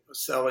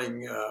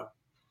selling,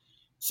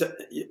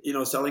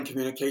 selling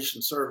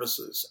communication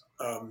services.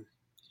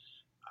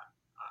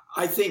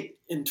 I think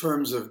in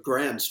terms of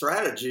grand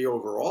strategy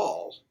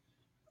overall,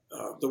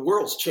 the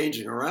world's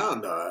changing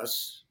around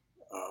us.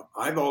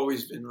 I've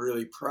always been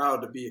really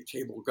proud to be a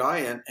cable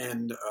guy,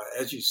 and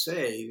as you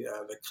say,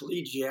 the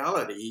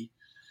collegiality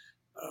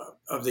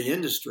of the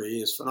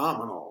industry is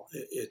phenomenal.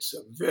 It's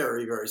a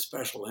very, very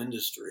special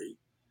industry.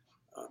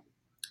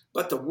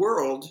 But the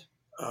world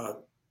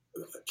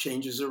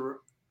changes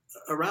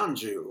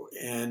around you,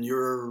 and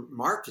your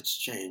markets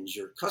change,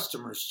 your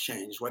customers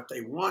change, what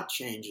they want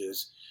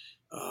changes.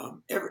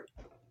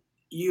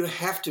 You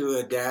have to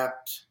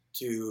adapt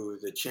to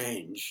the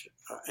change,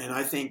 and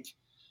I think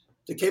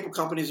the cable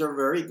companies are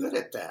very good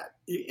at that.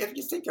 If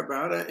you think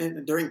about it,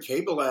 and during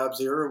CableLabs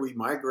era, we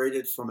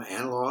migrated from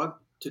analog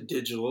to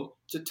digital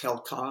to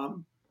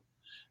telecom.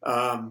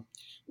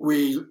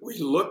 We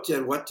looked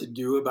at what to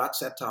do about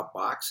set-top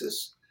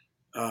boxes.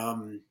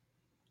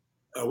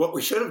 What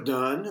we should have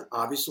done,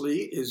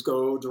 obviously, is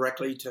go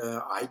directly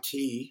to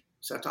IT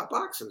set-top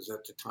boxes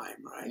at the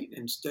time, right?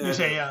 Instead, You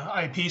say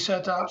IP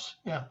set tops?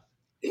 Yeah.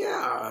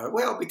 Yeah,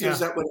 well, because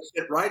that would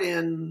fit right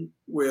in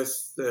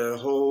with the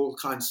whole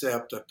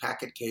concept of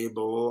packet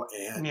cable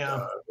and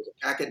with the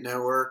packet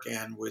network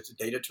and with the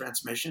data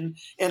transmission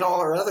and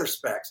all our other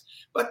specs.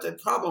 But the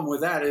problem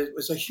with that is it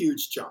was a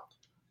huge jump.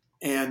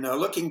 And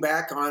looking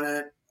back on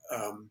it,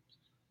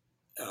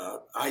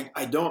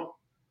 I don't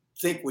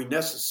think we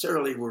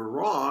necessarily were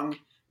wrong.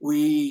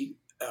 It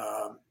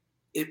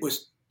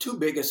was too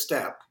big a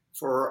step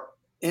for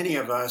any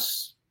of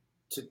us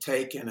to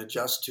take and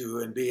adjust to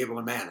and be able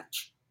to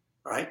manage,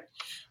 right?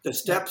 The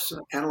steps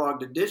analog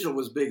to digital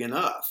was big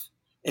enough.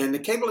 And the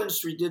cable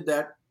industry did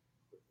that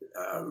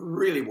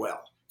really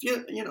well.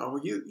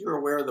 You're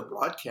aware of the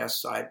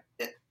broadcast side,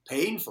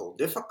 painful,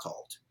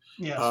 difficult.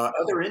 Yes.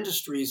 Other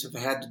industries have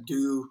had to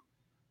do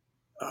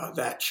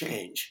that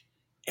change.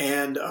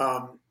 And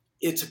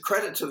it's a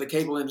credit to the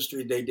cable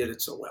industry, they did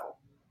it so well.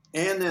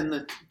 And then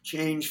the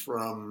change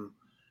from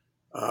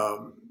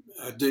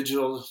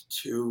digital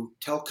to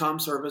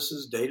telecom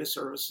services, data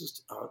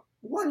services,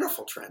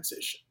 wonderful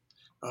transition.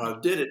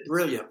 Did it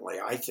brilliantly,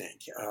 I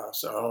think.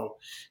 So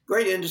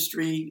great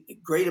industry,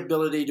 great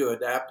ability to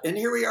adapt. And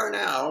here we are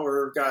now.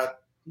 We've got,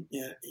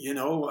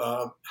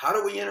 how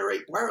do we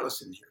integrate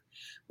wireless in here?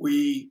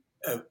 We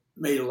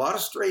made a lot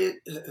of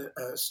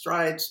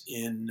strides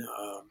in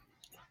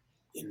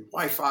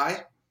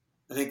Wi-Fi.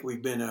 I think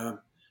we've been a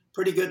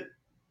pretty good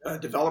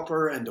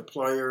developer and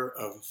deployer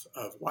of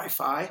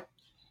Wi-Fi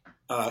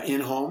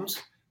in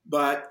homes.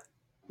 But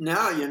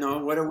now,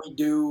 what do we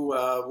do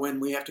when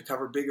we have to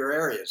cover bigger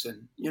areas?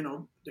 And,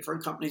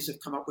 different companies have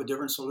come up with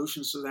different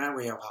solutions to that.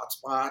 We have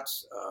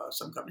hotspots.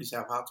 Some companies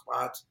have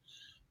hotspots.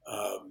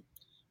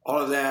 All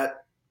of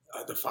that.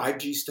 The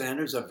 5G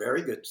standard is a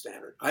very good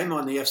standard. I'm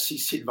on the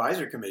FCC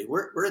advisory committee.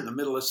 We're in the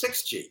middle of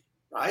 6G,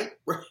 right?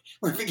 We're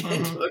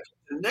beginning to look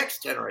at the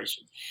next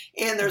generation.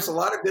 And there's a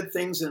lot of good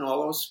things in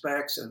all those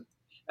specs. And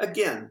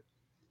again,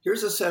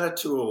 here's a set of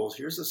tools.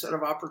 Here's a set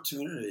of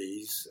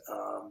opportunities.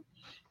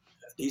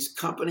 These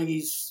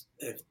companies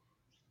have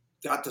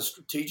got the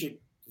strategic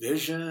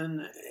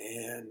vision,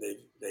 and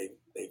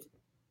they've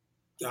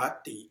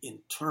got the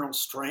internal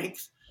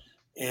strength,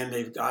 and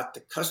they've got the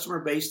customer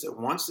base that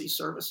wants these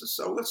services.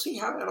 So let's see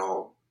how that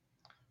all,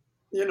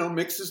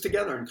 mixes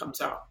together and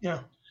comes out. Yeah.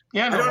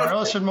 Yeah, no,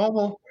 wireless and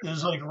mobile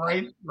is like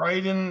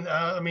right in.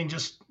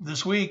 Just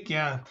this week,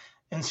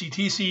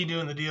 NCTC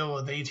doing the deal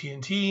with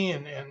AT&T,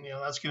 and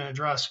that's going to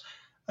address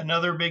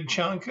another big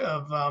chunk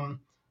of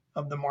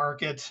the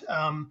market.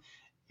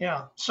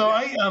 So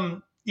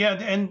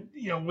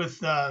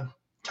with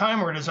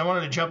time where it is, I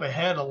wanted to jump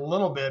ahead a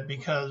little bit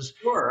because.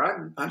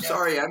 Sure, I'm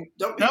sorry, I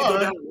don't mean to go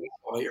down the rabbit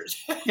hole here.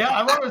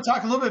 I wanted to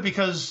talk a little bit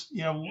because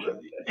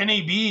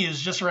NAB is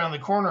just around the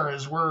corner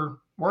as we're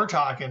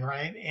talking,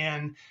 right?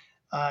 And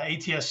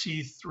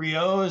ATSC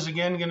 3.0 is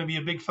again going to be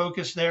a big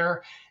focus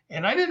there.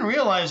 And I didn't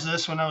realize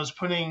this when I was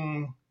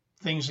putting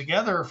things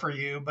together for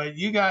you, but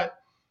you got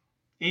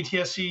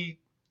ATSC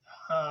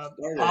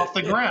off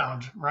the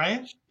ground,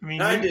 right? I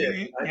mean, I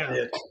did.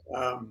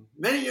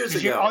 Many years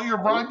ago. All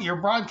your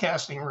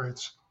broadcasting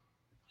roots.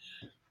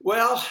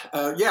 Well,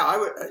 I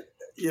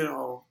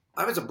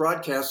was a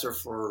broadcaster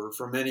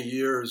for many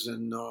years,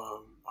 and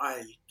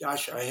I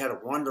had a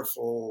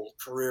wonderful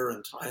career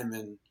and time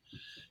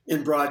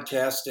in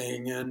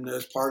broadcasting. And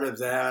as part of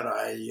that,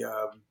 I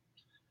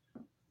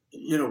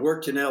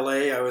worked in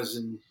LA. I was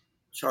in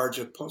charge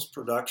of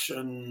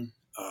post-production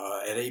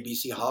at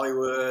ABC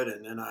Hollywood,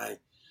 and then I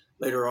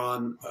later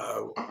on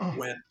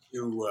went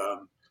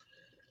to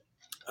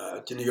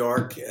to New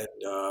York, and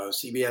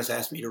CBS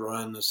asked me to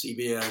run the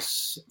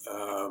CBS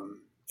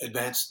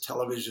Advanced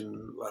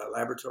Television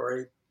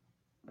Laboratory.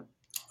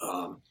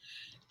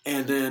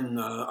 And then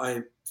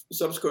I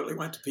subsequently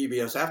went to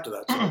PBS after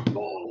that. So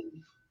long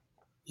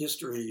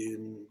history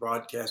in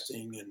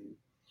broadcasting, and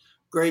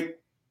great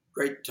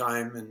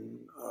time, and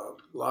a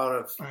lot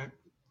of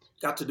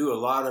got to do a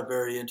lot of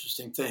very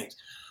interesting things.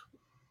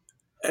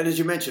 And as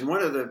you mentioned,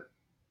 one of the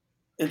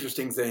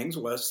interesting things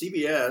was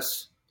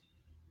CBS,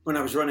 when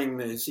I was running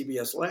the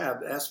CBS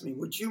lab, asked me,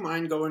 would you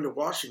mind going to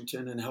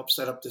Washington and help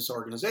set up this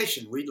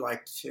organization? We'd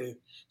like to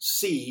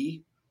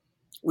see,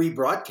 we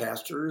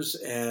broadcasters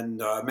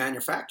and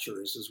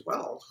manufacturers as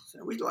well,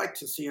 we'd like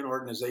to see an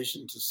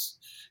organization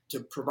to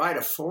provide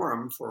a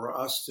forum for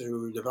us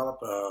to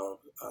develop a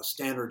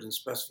standard and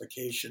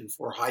specification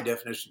for high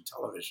definition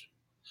television.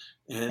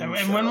 And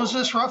when was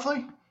this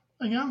roughly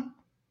again?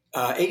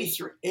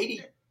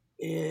 80,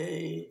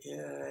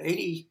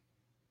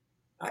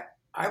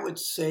 I would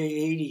say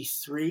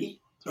 83.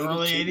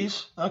 Early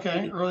 80s?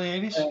 Okay, early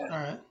 80s? All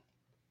right.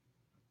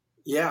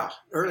 Yeah,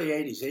 early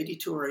 80s,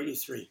 82 or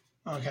 83.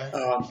 Okay.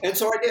 And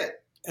so I did.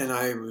 And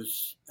I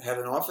had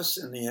an office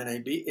in the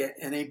NAB.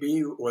 NAB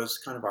was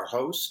kind of our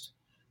host,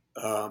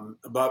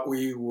 but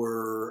we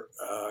were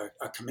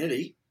a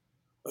committee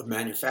of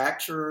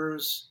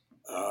manufacturers,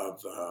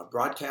 of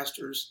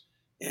broadcasters,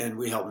 and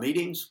we held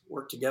meetings,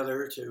 worked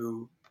together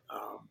to,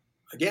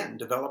 again,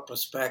 develop a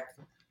spec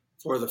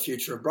for the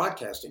future of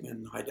broadcasting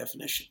in high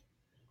definition.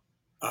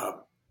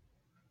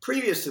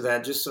 Previous to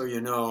that, just so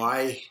you know,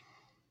 I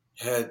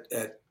had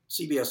at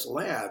CBS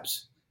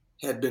Labs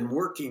had been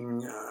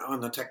working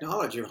on the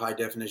technology of high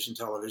definition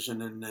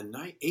television, and in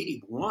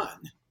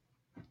 1981,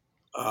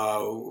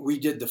 we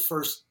did the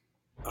first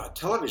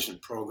television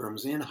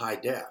programs in high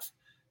def,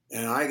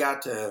 and I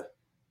got to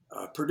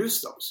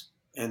produce those.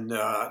 And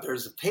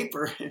there's a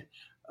paper,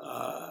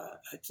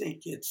 I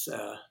think it's,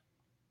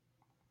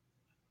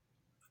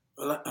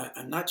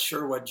 I'm not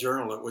sure what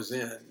journal it was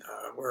in,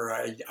 where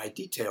I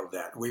detailed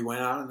that. We went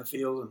out in the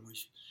field and we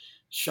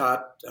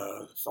shot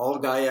Fall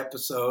Guy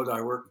episode. I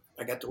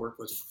got to work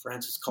with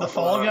Francis Coppola. The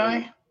Fall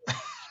Guy?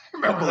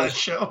 Remember that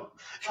show?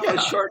 Yeah.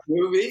 Short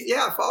movies.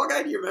 Yeah, Fall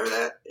Guy. Do you remember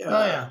that?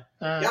 Yeah,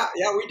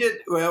 we did.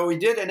 Well, we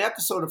did an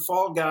episode of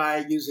Fall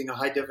Guy using a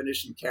high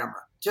definition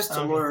camera just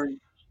to learn.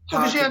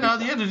 Because you had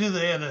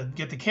to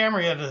get the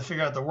camera. You had to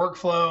figure out the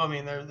workflow. I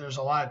mean, there's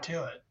a lot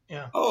to it.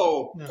 Yeah.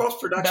 Oh, post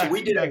production.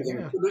 We did everything.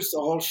 We produced the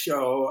whole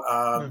show.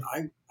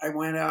 I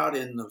went out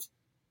in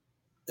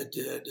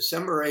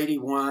December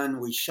 '81.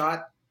 We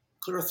shot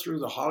clear through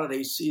the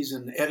holiday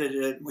season,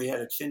 edited it, and we had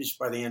it finished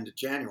by the end of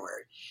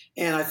January.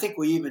 And I think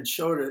we even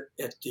showed it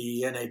at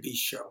the NAB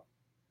show.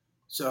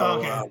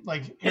 So,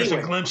 here's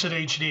a glimpse at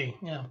HD.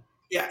 Yeah.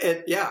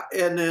 Yeah.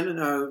 And then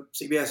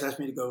CBS asked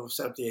me to go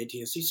set up the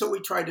ATSC. So we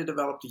tried to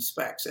develop these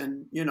specs.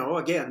 And,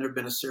 again, there have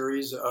been a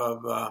series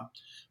of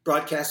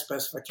broadcast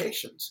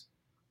specifications.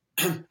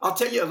 I'll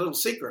tell you a little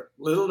secret,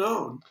 little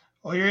known.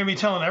 Well, you're going to be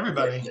telling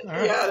everybody. All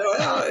right.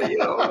 I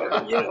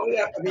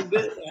mean,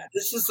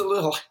 this is a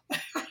little...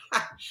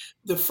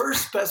 The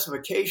first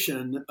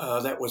specification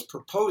that was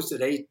proposed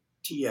at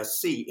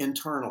ATSC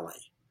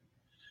internally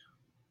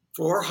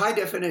for high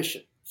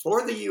definition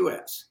for the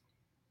U.S.,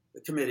 the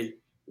committee,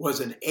 was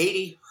an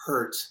 80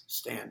 hertz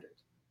standard.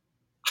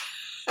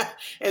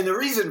 And the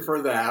reason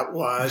for that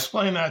was...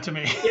 Explain that to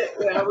me.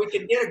 We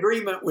could get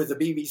agreement with the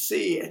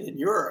BBC and in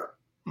Europe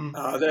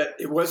that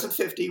it wasn't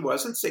 50,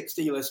 wasn't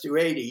 60, let's do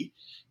 80.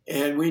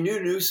 And we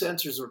knew new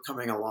sensors were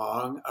coming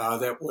along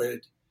that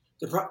would...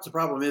 The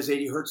problem is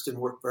 80 hertz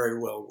didn't work very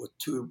well with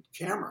tube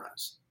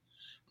cameras.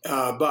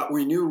 But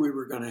we knew we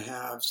were going to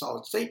have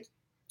solid state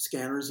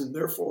scanners, and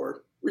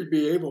therefore we'd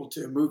be able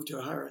to move to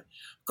a higher.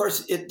 Of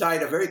course, it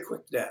died a very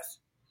quick death.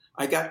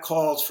 I got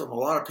calls from a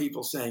lot of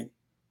people saying,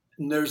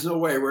 there's no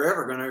way we're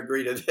ever going to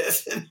agree to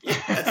this.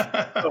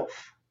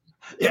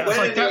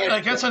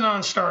 That's a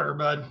non-starter,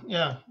 bud.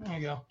 Yeah, there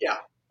you go. Yeah,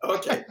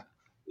 okay.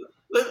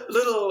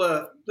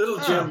 Little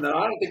Jim, though,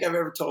 I don't think I've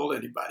ever told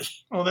anybody.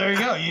 Well, there you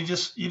go. You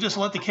just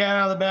let the cat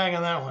out of the bag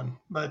on that one.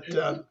 But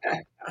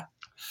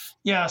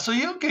yeah, so we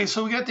got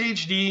the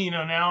HD.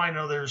 Now I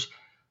know there's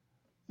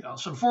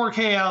some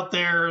 4K out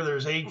there.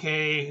 There's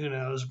 8K. Who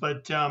knows?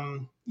 But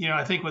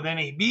I think with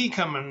NAB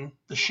coming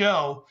the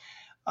show,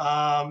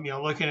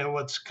 looking at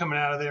what's coming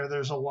out of there,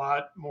 there's a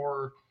lot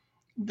more.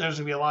 There's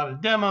gonna be a lot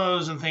of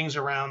demos and things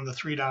around the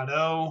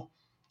 3.0.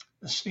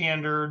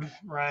 standard,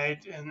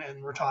 right?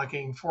 And we're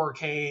talking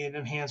 4K and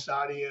enhanced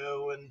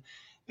audio and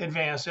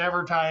advanced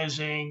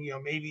advertising,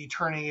 maybe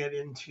turning it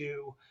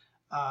into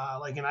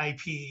like an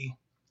IP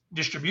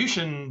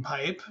distribution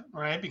pipe,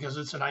 right? Because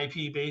it's an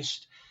IP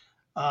based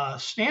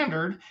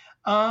standard.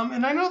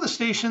 And I know the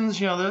stations,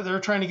 they're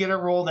trying to get it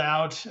rolled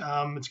out.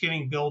 It's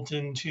getting built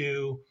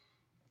into,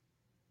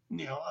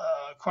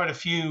 quite a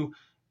few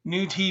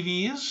new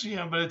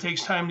TVs, but it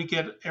takes time to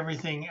get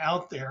everything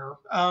out there.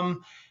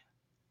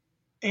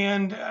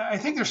 And I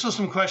think there's still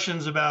some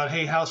questions about,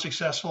 hey, how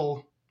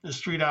successful is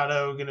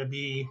 3.0 going to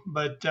be?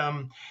 But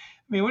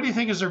what do you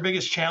think is their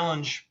biggest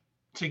challenge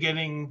to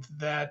getting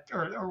that,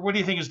 or what do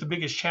you think is the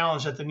biggest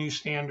challenge that the new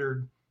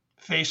standard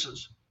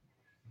faces?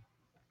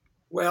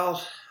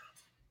 Well,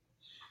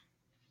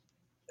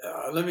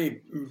 let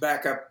me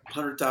back up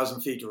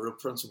 100,000 feet to real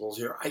principles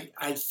here.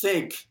 I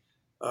think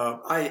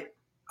I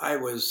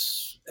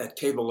was at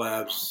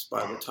CableLabs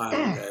by the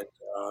time that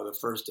the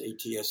first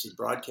ATSC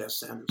broadcast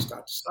standards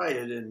got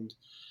decided, and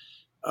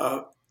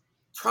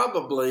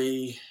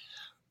probably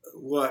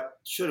what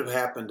should have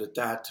happened at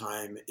that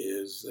time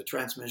is the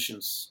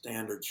transmission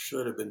standard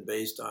should have been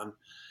based on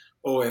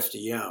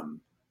OFDM.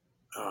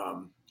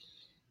 Um,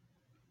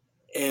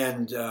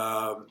 and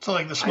So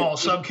like the I small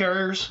think,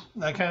 subcarriers,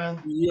 that kind of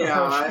approach.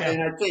 yeah, Yeah.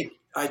 and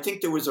I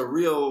think there was a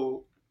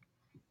real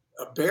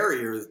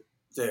barrier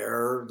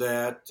there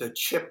that the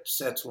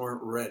chipsets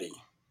weren't ready.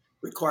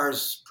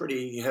 Requires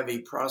pretty heavy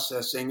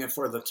processing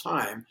for the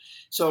time,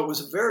 so it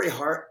was very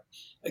hard.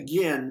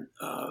 Again,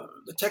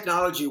 the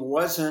technology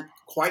wasn't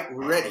quite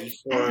ready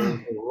for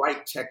the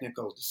right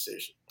technical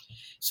decision.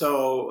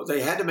 So they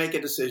had to make a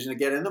decision to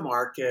get in the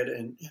market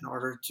in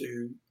order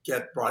to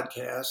get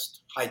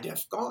broadcast high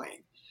def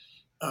going.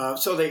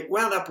 So they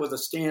wound up with a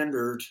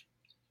standard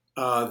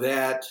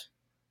that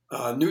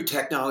new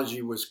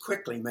technology was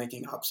quickly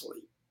making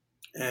obsolete.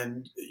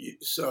 And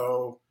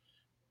so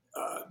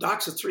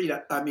DOCSIS 3,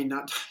 I mean,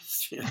 not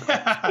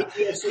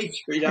ATSC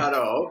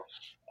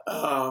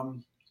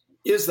 3.0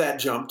 is that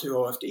jump to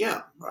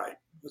OFDM, right?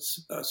 With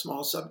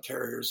small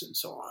subcarriers and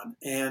so on.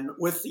 And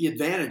with the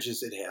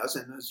advantages it has,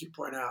 and as you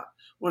point out,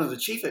 one of the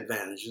chief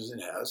advantages it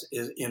has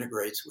is it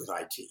integrates with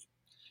IT.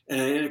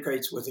 And it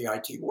integrates with the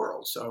IT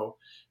world. So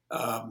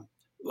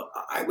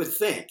I would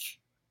think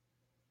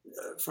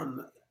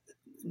from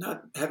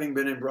not having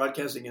been in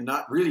broadcasting and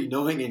not really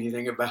knowing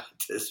anything about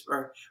this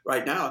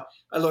right now,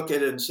 I look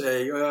at it and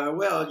say,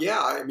 well, yeah,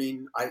 I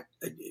mean,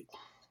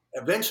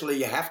 eventually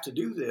you have to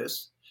do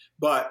this,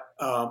 but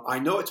I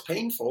know it's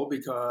painful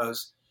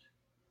because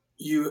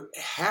you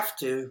have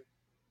to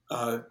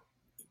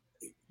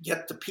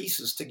get the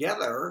pieces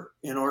together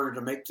in order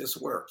to make this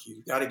work.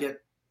 You've got to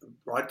get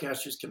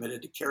broadcasters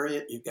committed to carry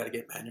it. You've got to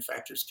get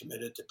manufacturers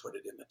committed to put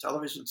it in the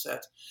television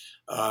set.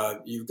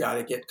 You've got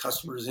to get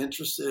customers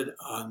interested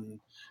on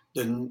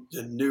the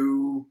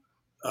new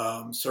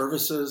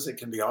services that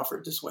can be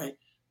offered this way.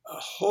 A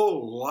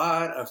whole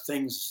lot of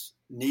things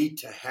need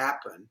to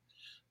happen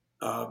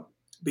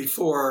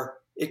before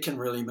it can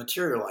really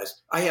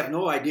materialize. I have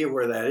no idea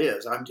where that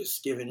is. I'm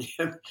just giving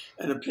you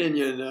an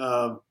opinion,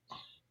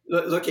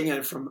 looking at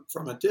it from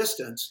a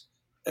distance.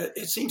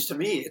 It seems to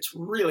me it's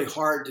really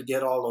hard to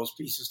get all those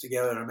pieces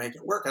together to make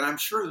it work. And I'm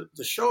sure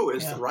the show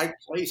is the right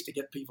place to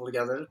get people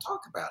together to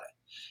talk about it.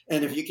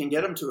 And if you can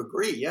get them to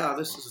agree, yeah,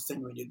 this is the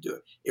thing we need to do.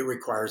 It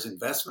requires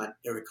investment.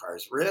 It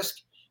requires risk.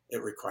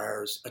 It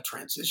requires a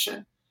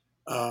transition.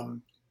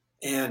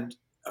 And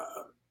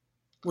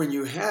when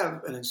you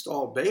have an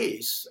installed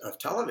base of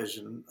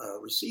television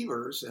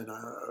receivers and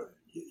a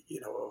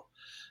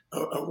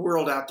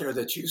world out there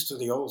that's used to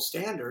the old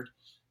standard,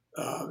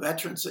 that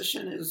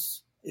transition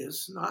is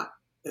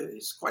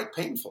quite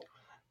painful.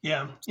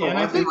 Yeah. So and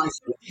I think my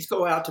sympathies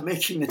go out to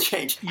making the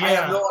change. Yeah. I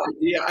have no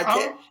idea. I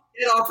can't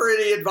offer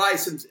any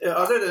advice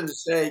other than to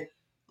say,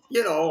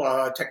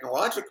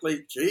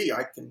 technologically, gee,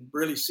 I can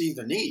really see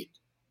the need.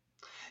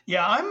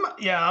 I'm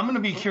going to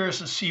be curious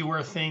to see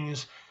where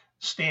things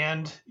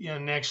stand.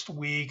 Next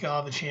week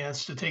I'll have a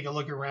chance to take a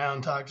look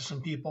around, talk to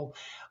some people.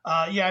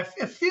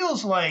 It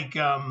feels like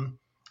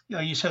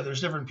you said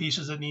there's different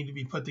pieces that need to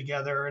be put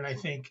together, and I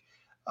think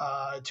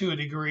to a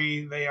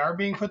degree they are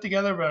being put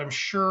together, but I'm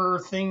sure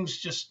things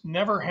just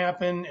never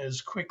happen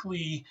as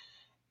quickly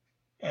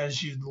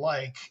as you'd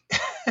like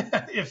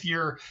if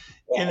you're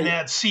in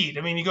that seat.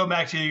 I mean, you go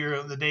back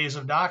to the days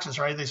of DOCSIS,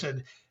 right? They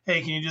said, hey,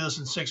 can you do this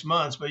in 6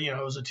 months? But,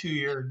 it was a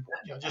 2-year,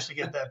 just to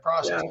get that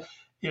process.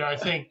 I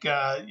think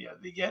I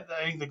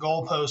think the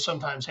goalposts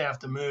sometimes have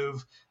to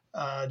move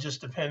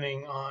just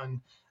depending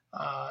on,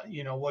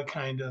 what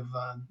kind of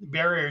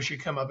barriers you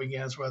come up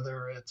against,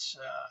 whether it's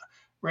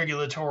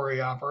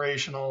regulatory,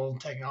 operational,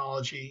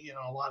 technology,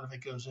 a lot of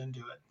it goes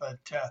into it. But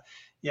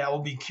we'll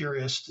be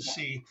curious to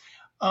see.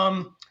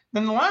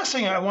 Then the last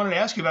thing I wanted to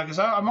ask you about, because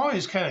I'm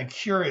always kind of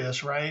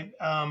curious, right,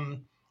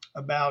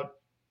 about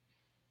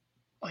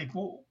like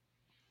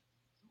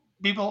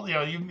people,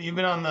 you've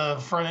been on the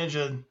front edge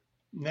of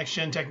next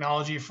gen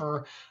technology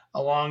for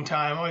a long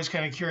time. I'm always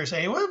kind of curious,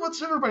 hey,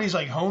 what's everybody's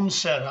like home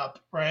setup,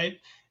 right,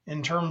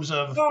 in terms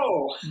of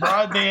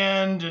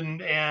broadband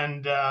and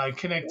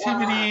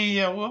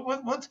connectivity? Wow.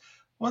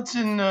 What's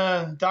in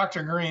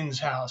Dr. Green's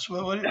house?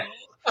 I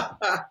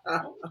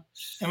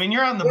mean,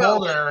 you're out in the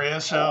Boulder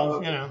area,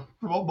 so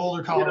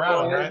Boulder,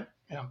 Colorado, right?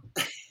 Yeah.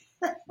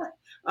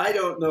 I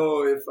don't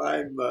know if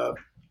I'm.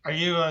 Are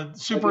you a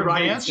super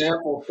advanced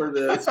example for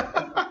this?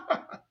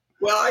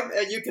 Well,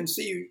 you can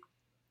see.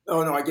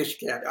 Oh no, I guess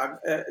you can't.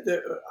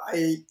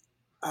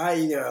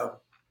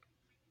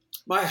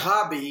 My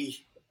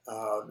hobby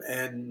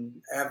and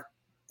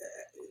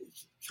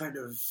kind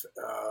of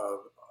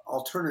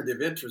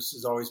alternative interest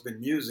has always been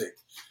music,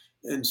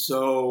 and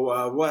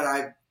so what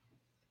I've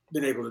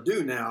been able to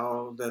do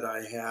now that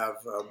I have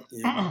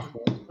in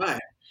time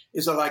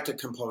is I like to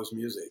compose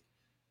music.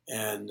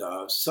 And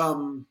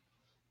some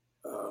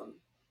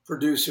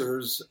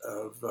producers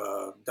of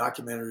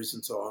documentaries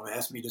and so on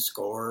asked me to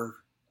score,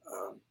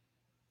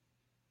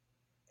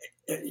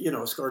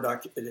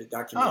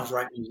 documentaries,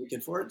 write music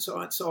and for it and so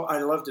on. So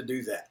I love to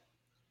do that.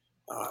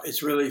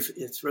 It's really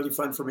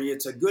fun for me.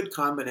 It's a good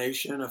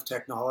combination of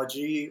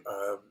technology,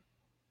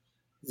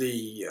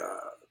 the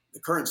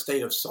current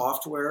state of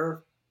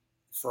software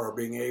for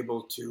being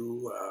able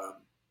to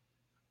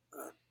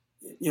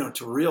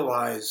to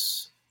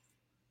realize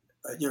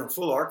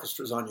full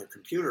orchestras on your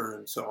computer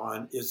and so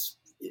on it's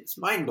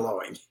mind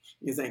blowing.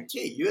 You think,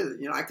 gee,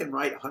 I can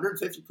write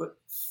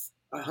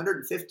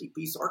 150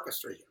 piece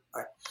orchestra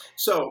here.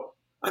 So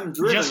I'm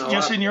driven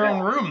just in your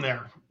own room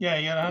there. Yeah,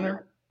 you got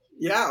 100.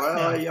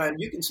 Yeah,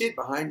 you can see it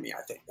behind me.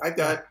 I think I've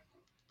got.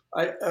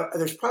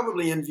 There's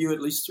probably in view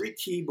at least 3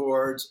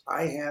 keyboards.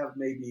 I have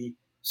maybe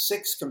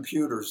 6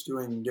 computers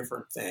doing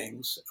different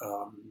things.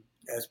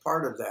 As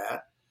part of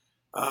that,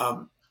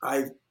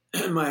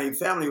 my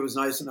family was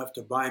nice enough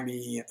to buy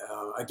me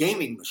a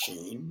gaming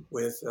machine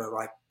with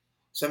like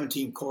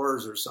 17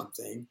 cores or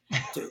something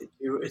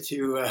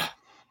to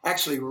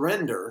actually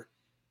render.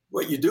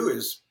 What you do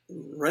is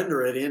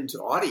render it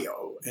into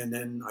audio, and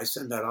then I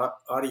send that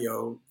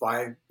audio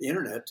via the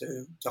internet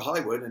to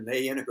Hollywood, and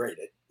they integrate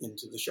it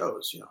into the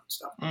shows, and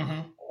stuff.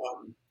 Mm-hmm.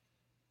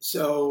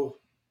 So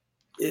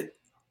it's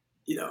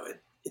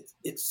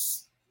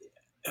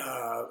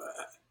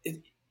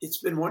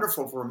been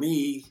wonderful for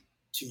me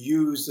to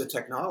use the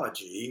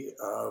technology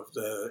of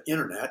the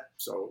internet.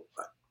 So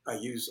I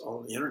use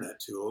all the internet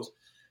tools,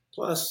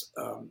 plus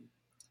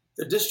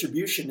the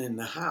distribution in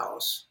the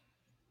house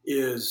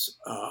is.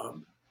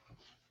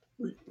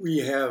 We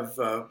have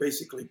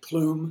basically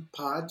Plume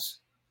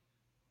pods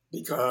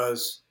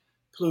because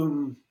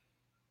Plume,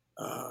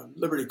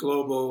 Liberty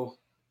Global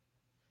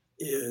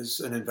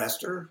is an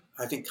investor.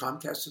 I think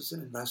Comcast is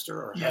an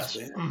investor or has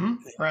been. Mm-hmm.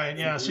 Right,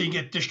 yeah. So you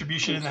get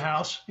distribution in the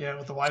house,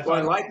 with the Wi-Fi. So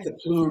I like the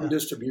Plume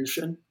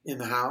distribution in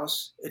the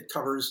house. It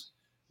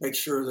makes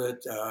sure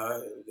that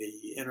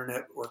the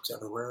internet works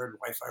everywhere and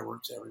Wi-Fi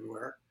works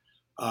everywhere.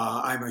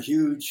 I'm a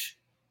huge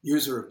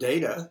user of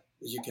data,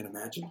 as you can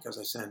imagine, because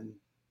I send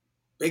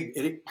big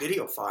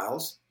video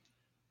files.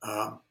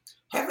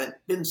 Haven't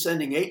been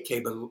sending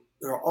 8K, but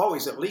they're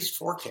always at least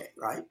 4K,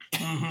 right?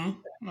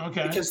 Mm-hmm.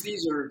 Okay. Because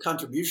these are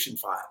contribution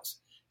files,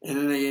 and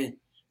then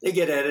they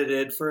get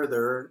edited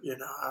further,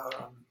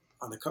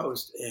 on the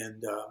coast.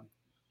 And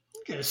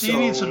okay, so you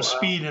need some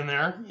speed in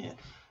there. Yeah.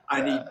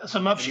 I need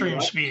some upstream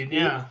speed.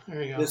 Yeah,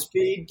 there you go. The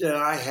speed that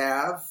I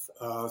have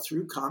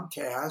through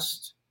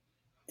Comcast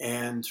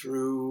and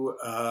through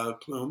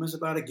Plume is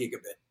about 1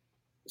 gigabit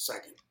a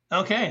second.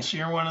 Okay, so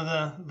you're one of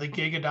the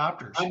gig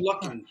adopters. I'm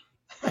lucky.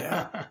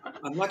 Yeah,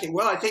 I'm lucky.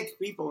 Well, I think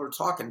people are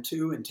talking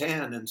 2 and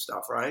 10 and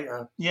stuff, right?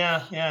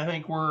 Yeah. I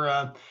think we're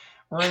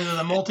into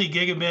the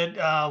multi-gigabit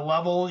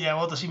level. Yeah,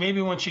 we'll have to see.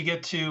 Maybe once you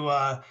get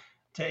to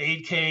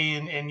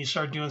 8K and you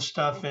start doing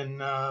stuff in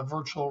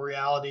virtual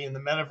reality in the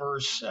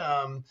metaverse,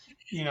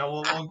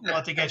 we'll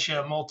have to get you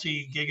a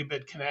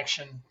multi-gigabit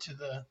connection to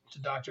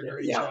Dr.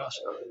 Grady's house.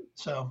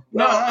 So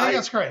I think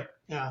that's great.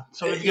 Yeah.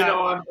 So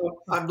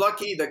I'm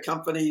lucky the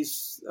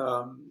companies,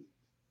 are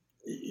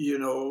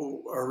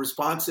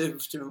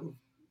responsive to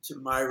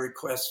my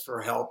requests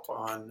for help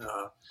on.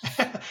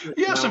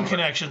 You have some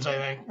connections, I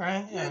think,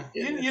 right? Yeah.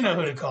 You know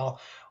who to call.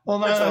 Well,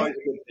 that's always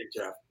a good thing,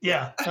 Jeff.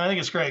 Yeah, I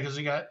think it's great because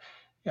you got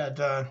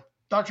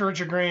Dr.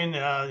 Richard Green,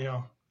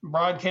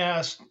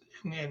 broadcast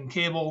and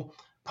cable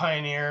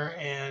pioneer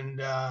and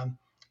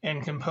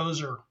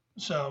composer.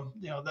 So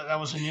that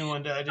was a new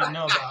one that I didn't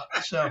know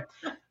about. So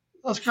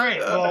that's great.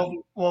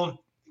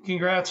 Well,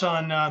 congrats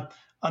on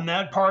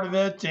that part of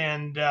it,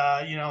 and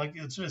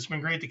it's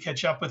been great to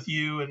catch up with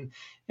you. And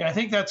I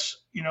think that's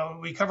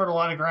we covered a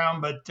lot of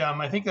ground, but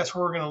I think that's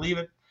where we're going to leave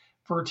it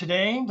for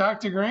today,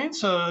 Dr. Green.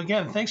 So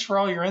again, thanks for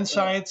all your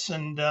insights,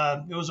 and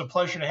it was a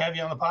pleasure to have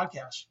you on the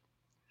podcast.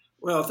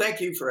 Well, thank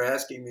you for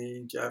asking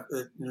me, Jeff.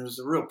 It was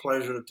a real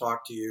pleasure to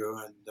talk to you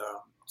and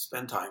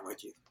spend time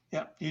with you.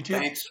 Yeah, you too.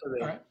 Thanks for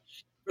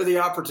the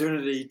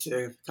opportunity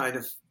to kind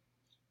of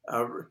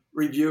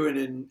review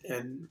and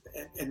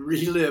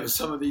relive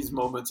some of these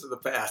moments of the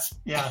past.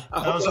 Yeah,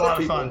 that was a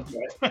lot of fun.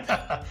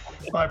 Well,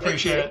 I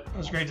appreciate it. It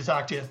was great to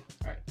talk to you.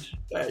 All right.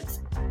 Thanks.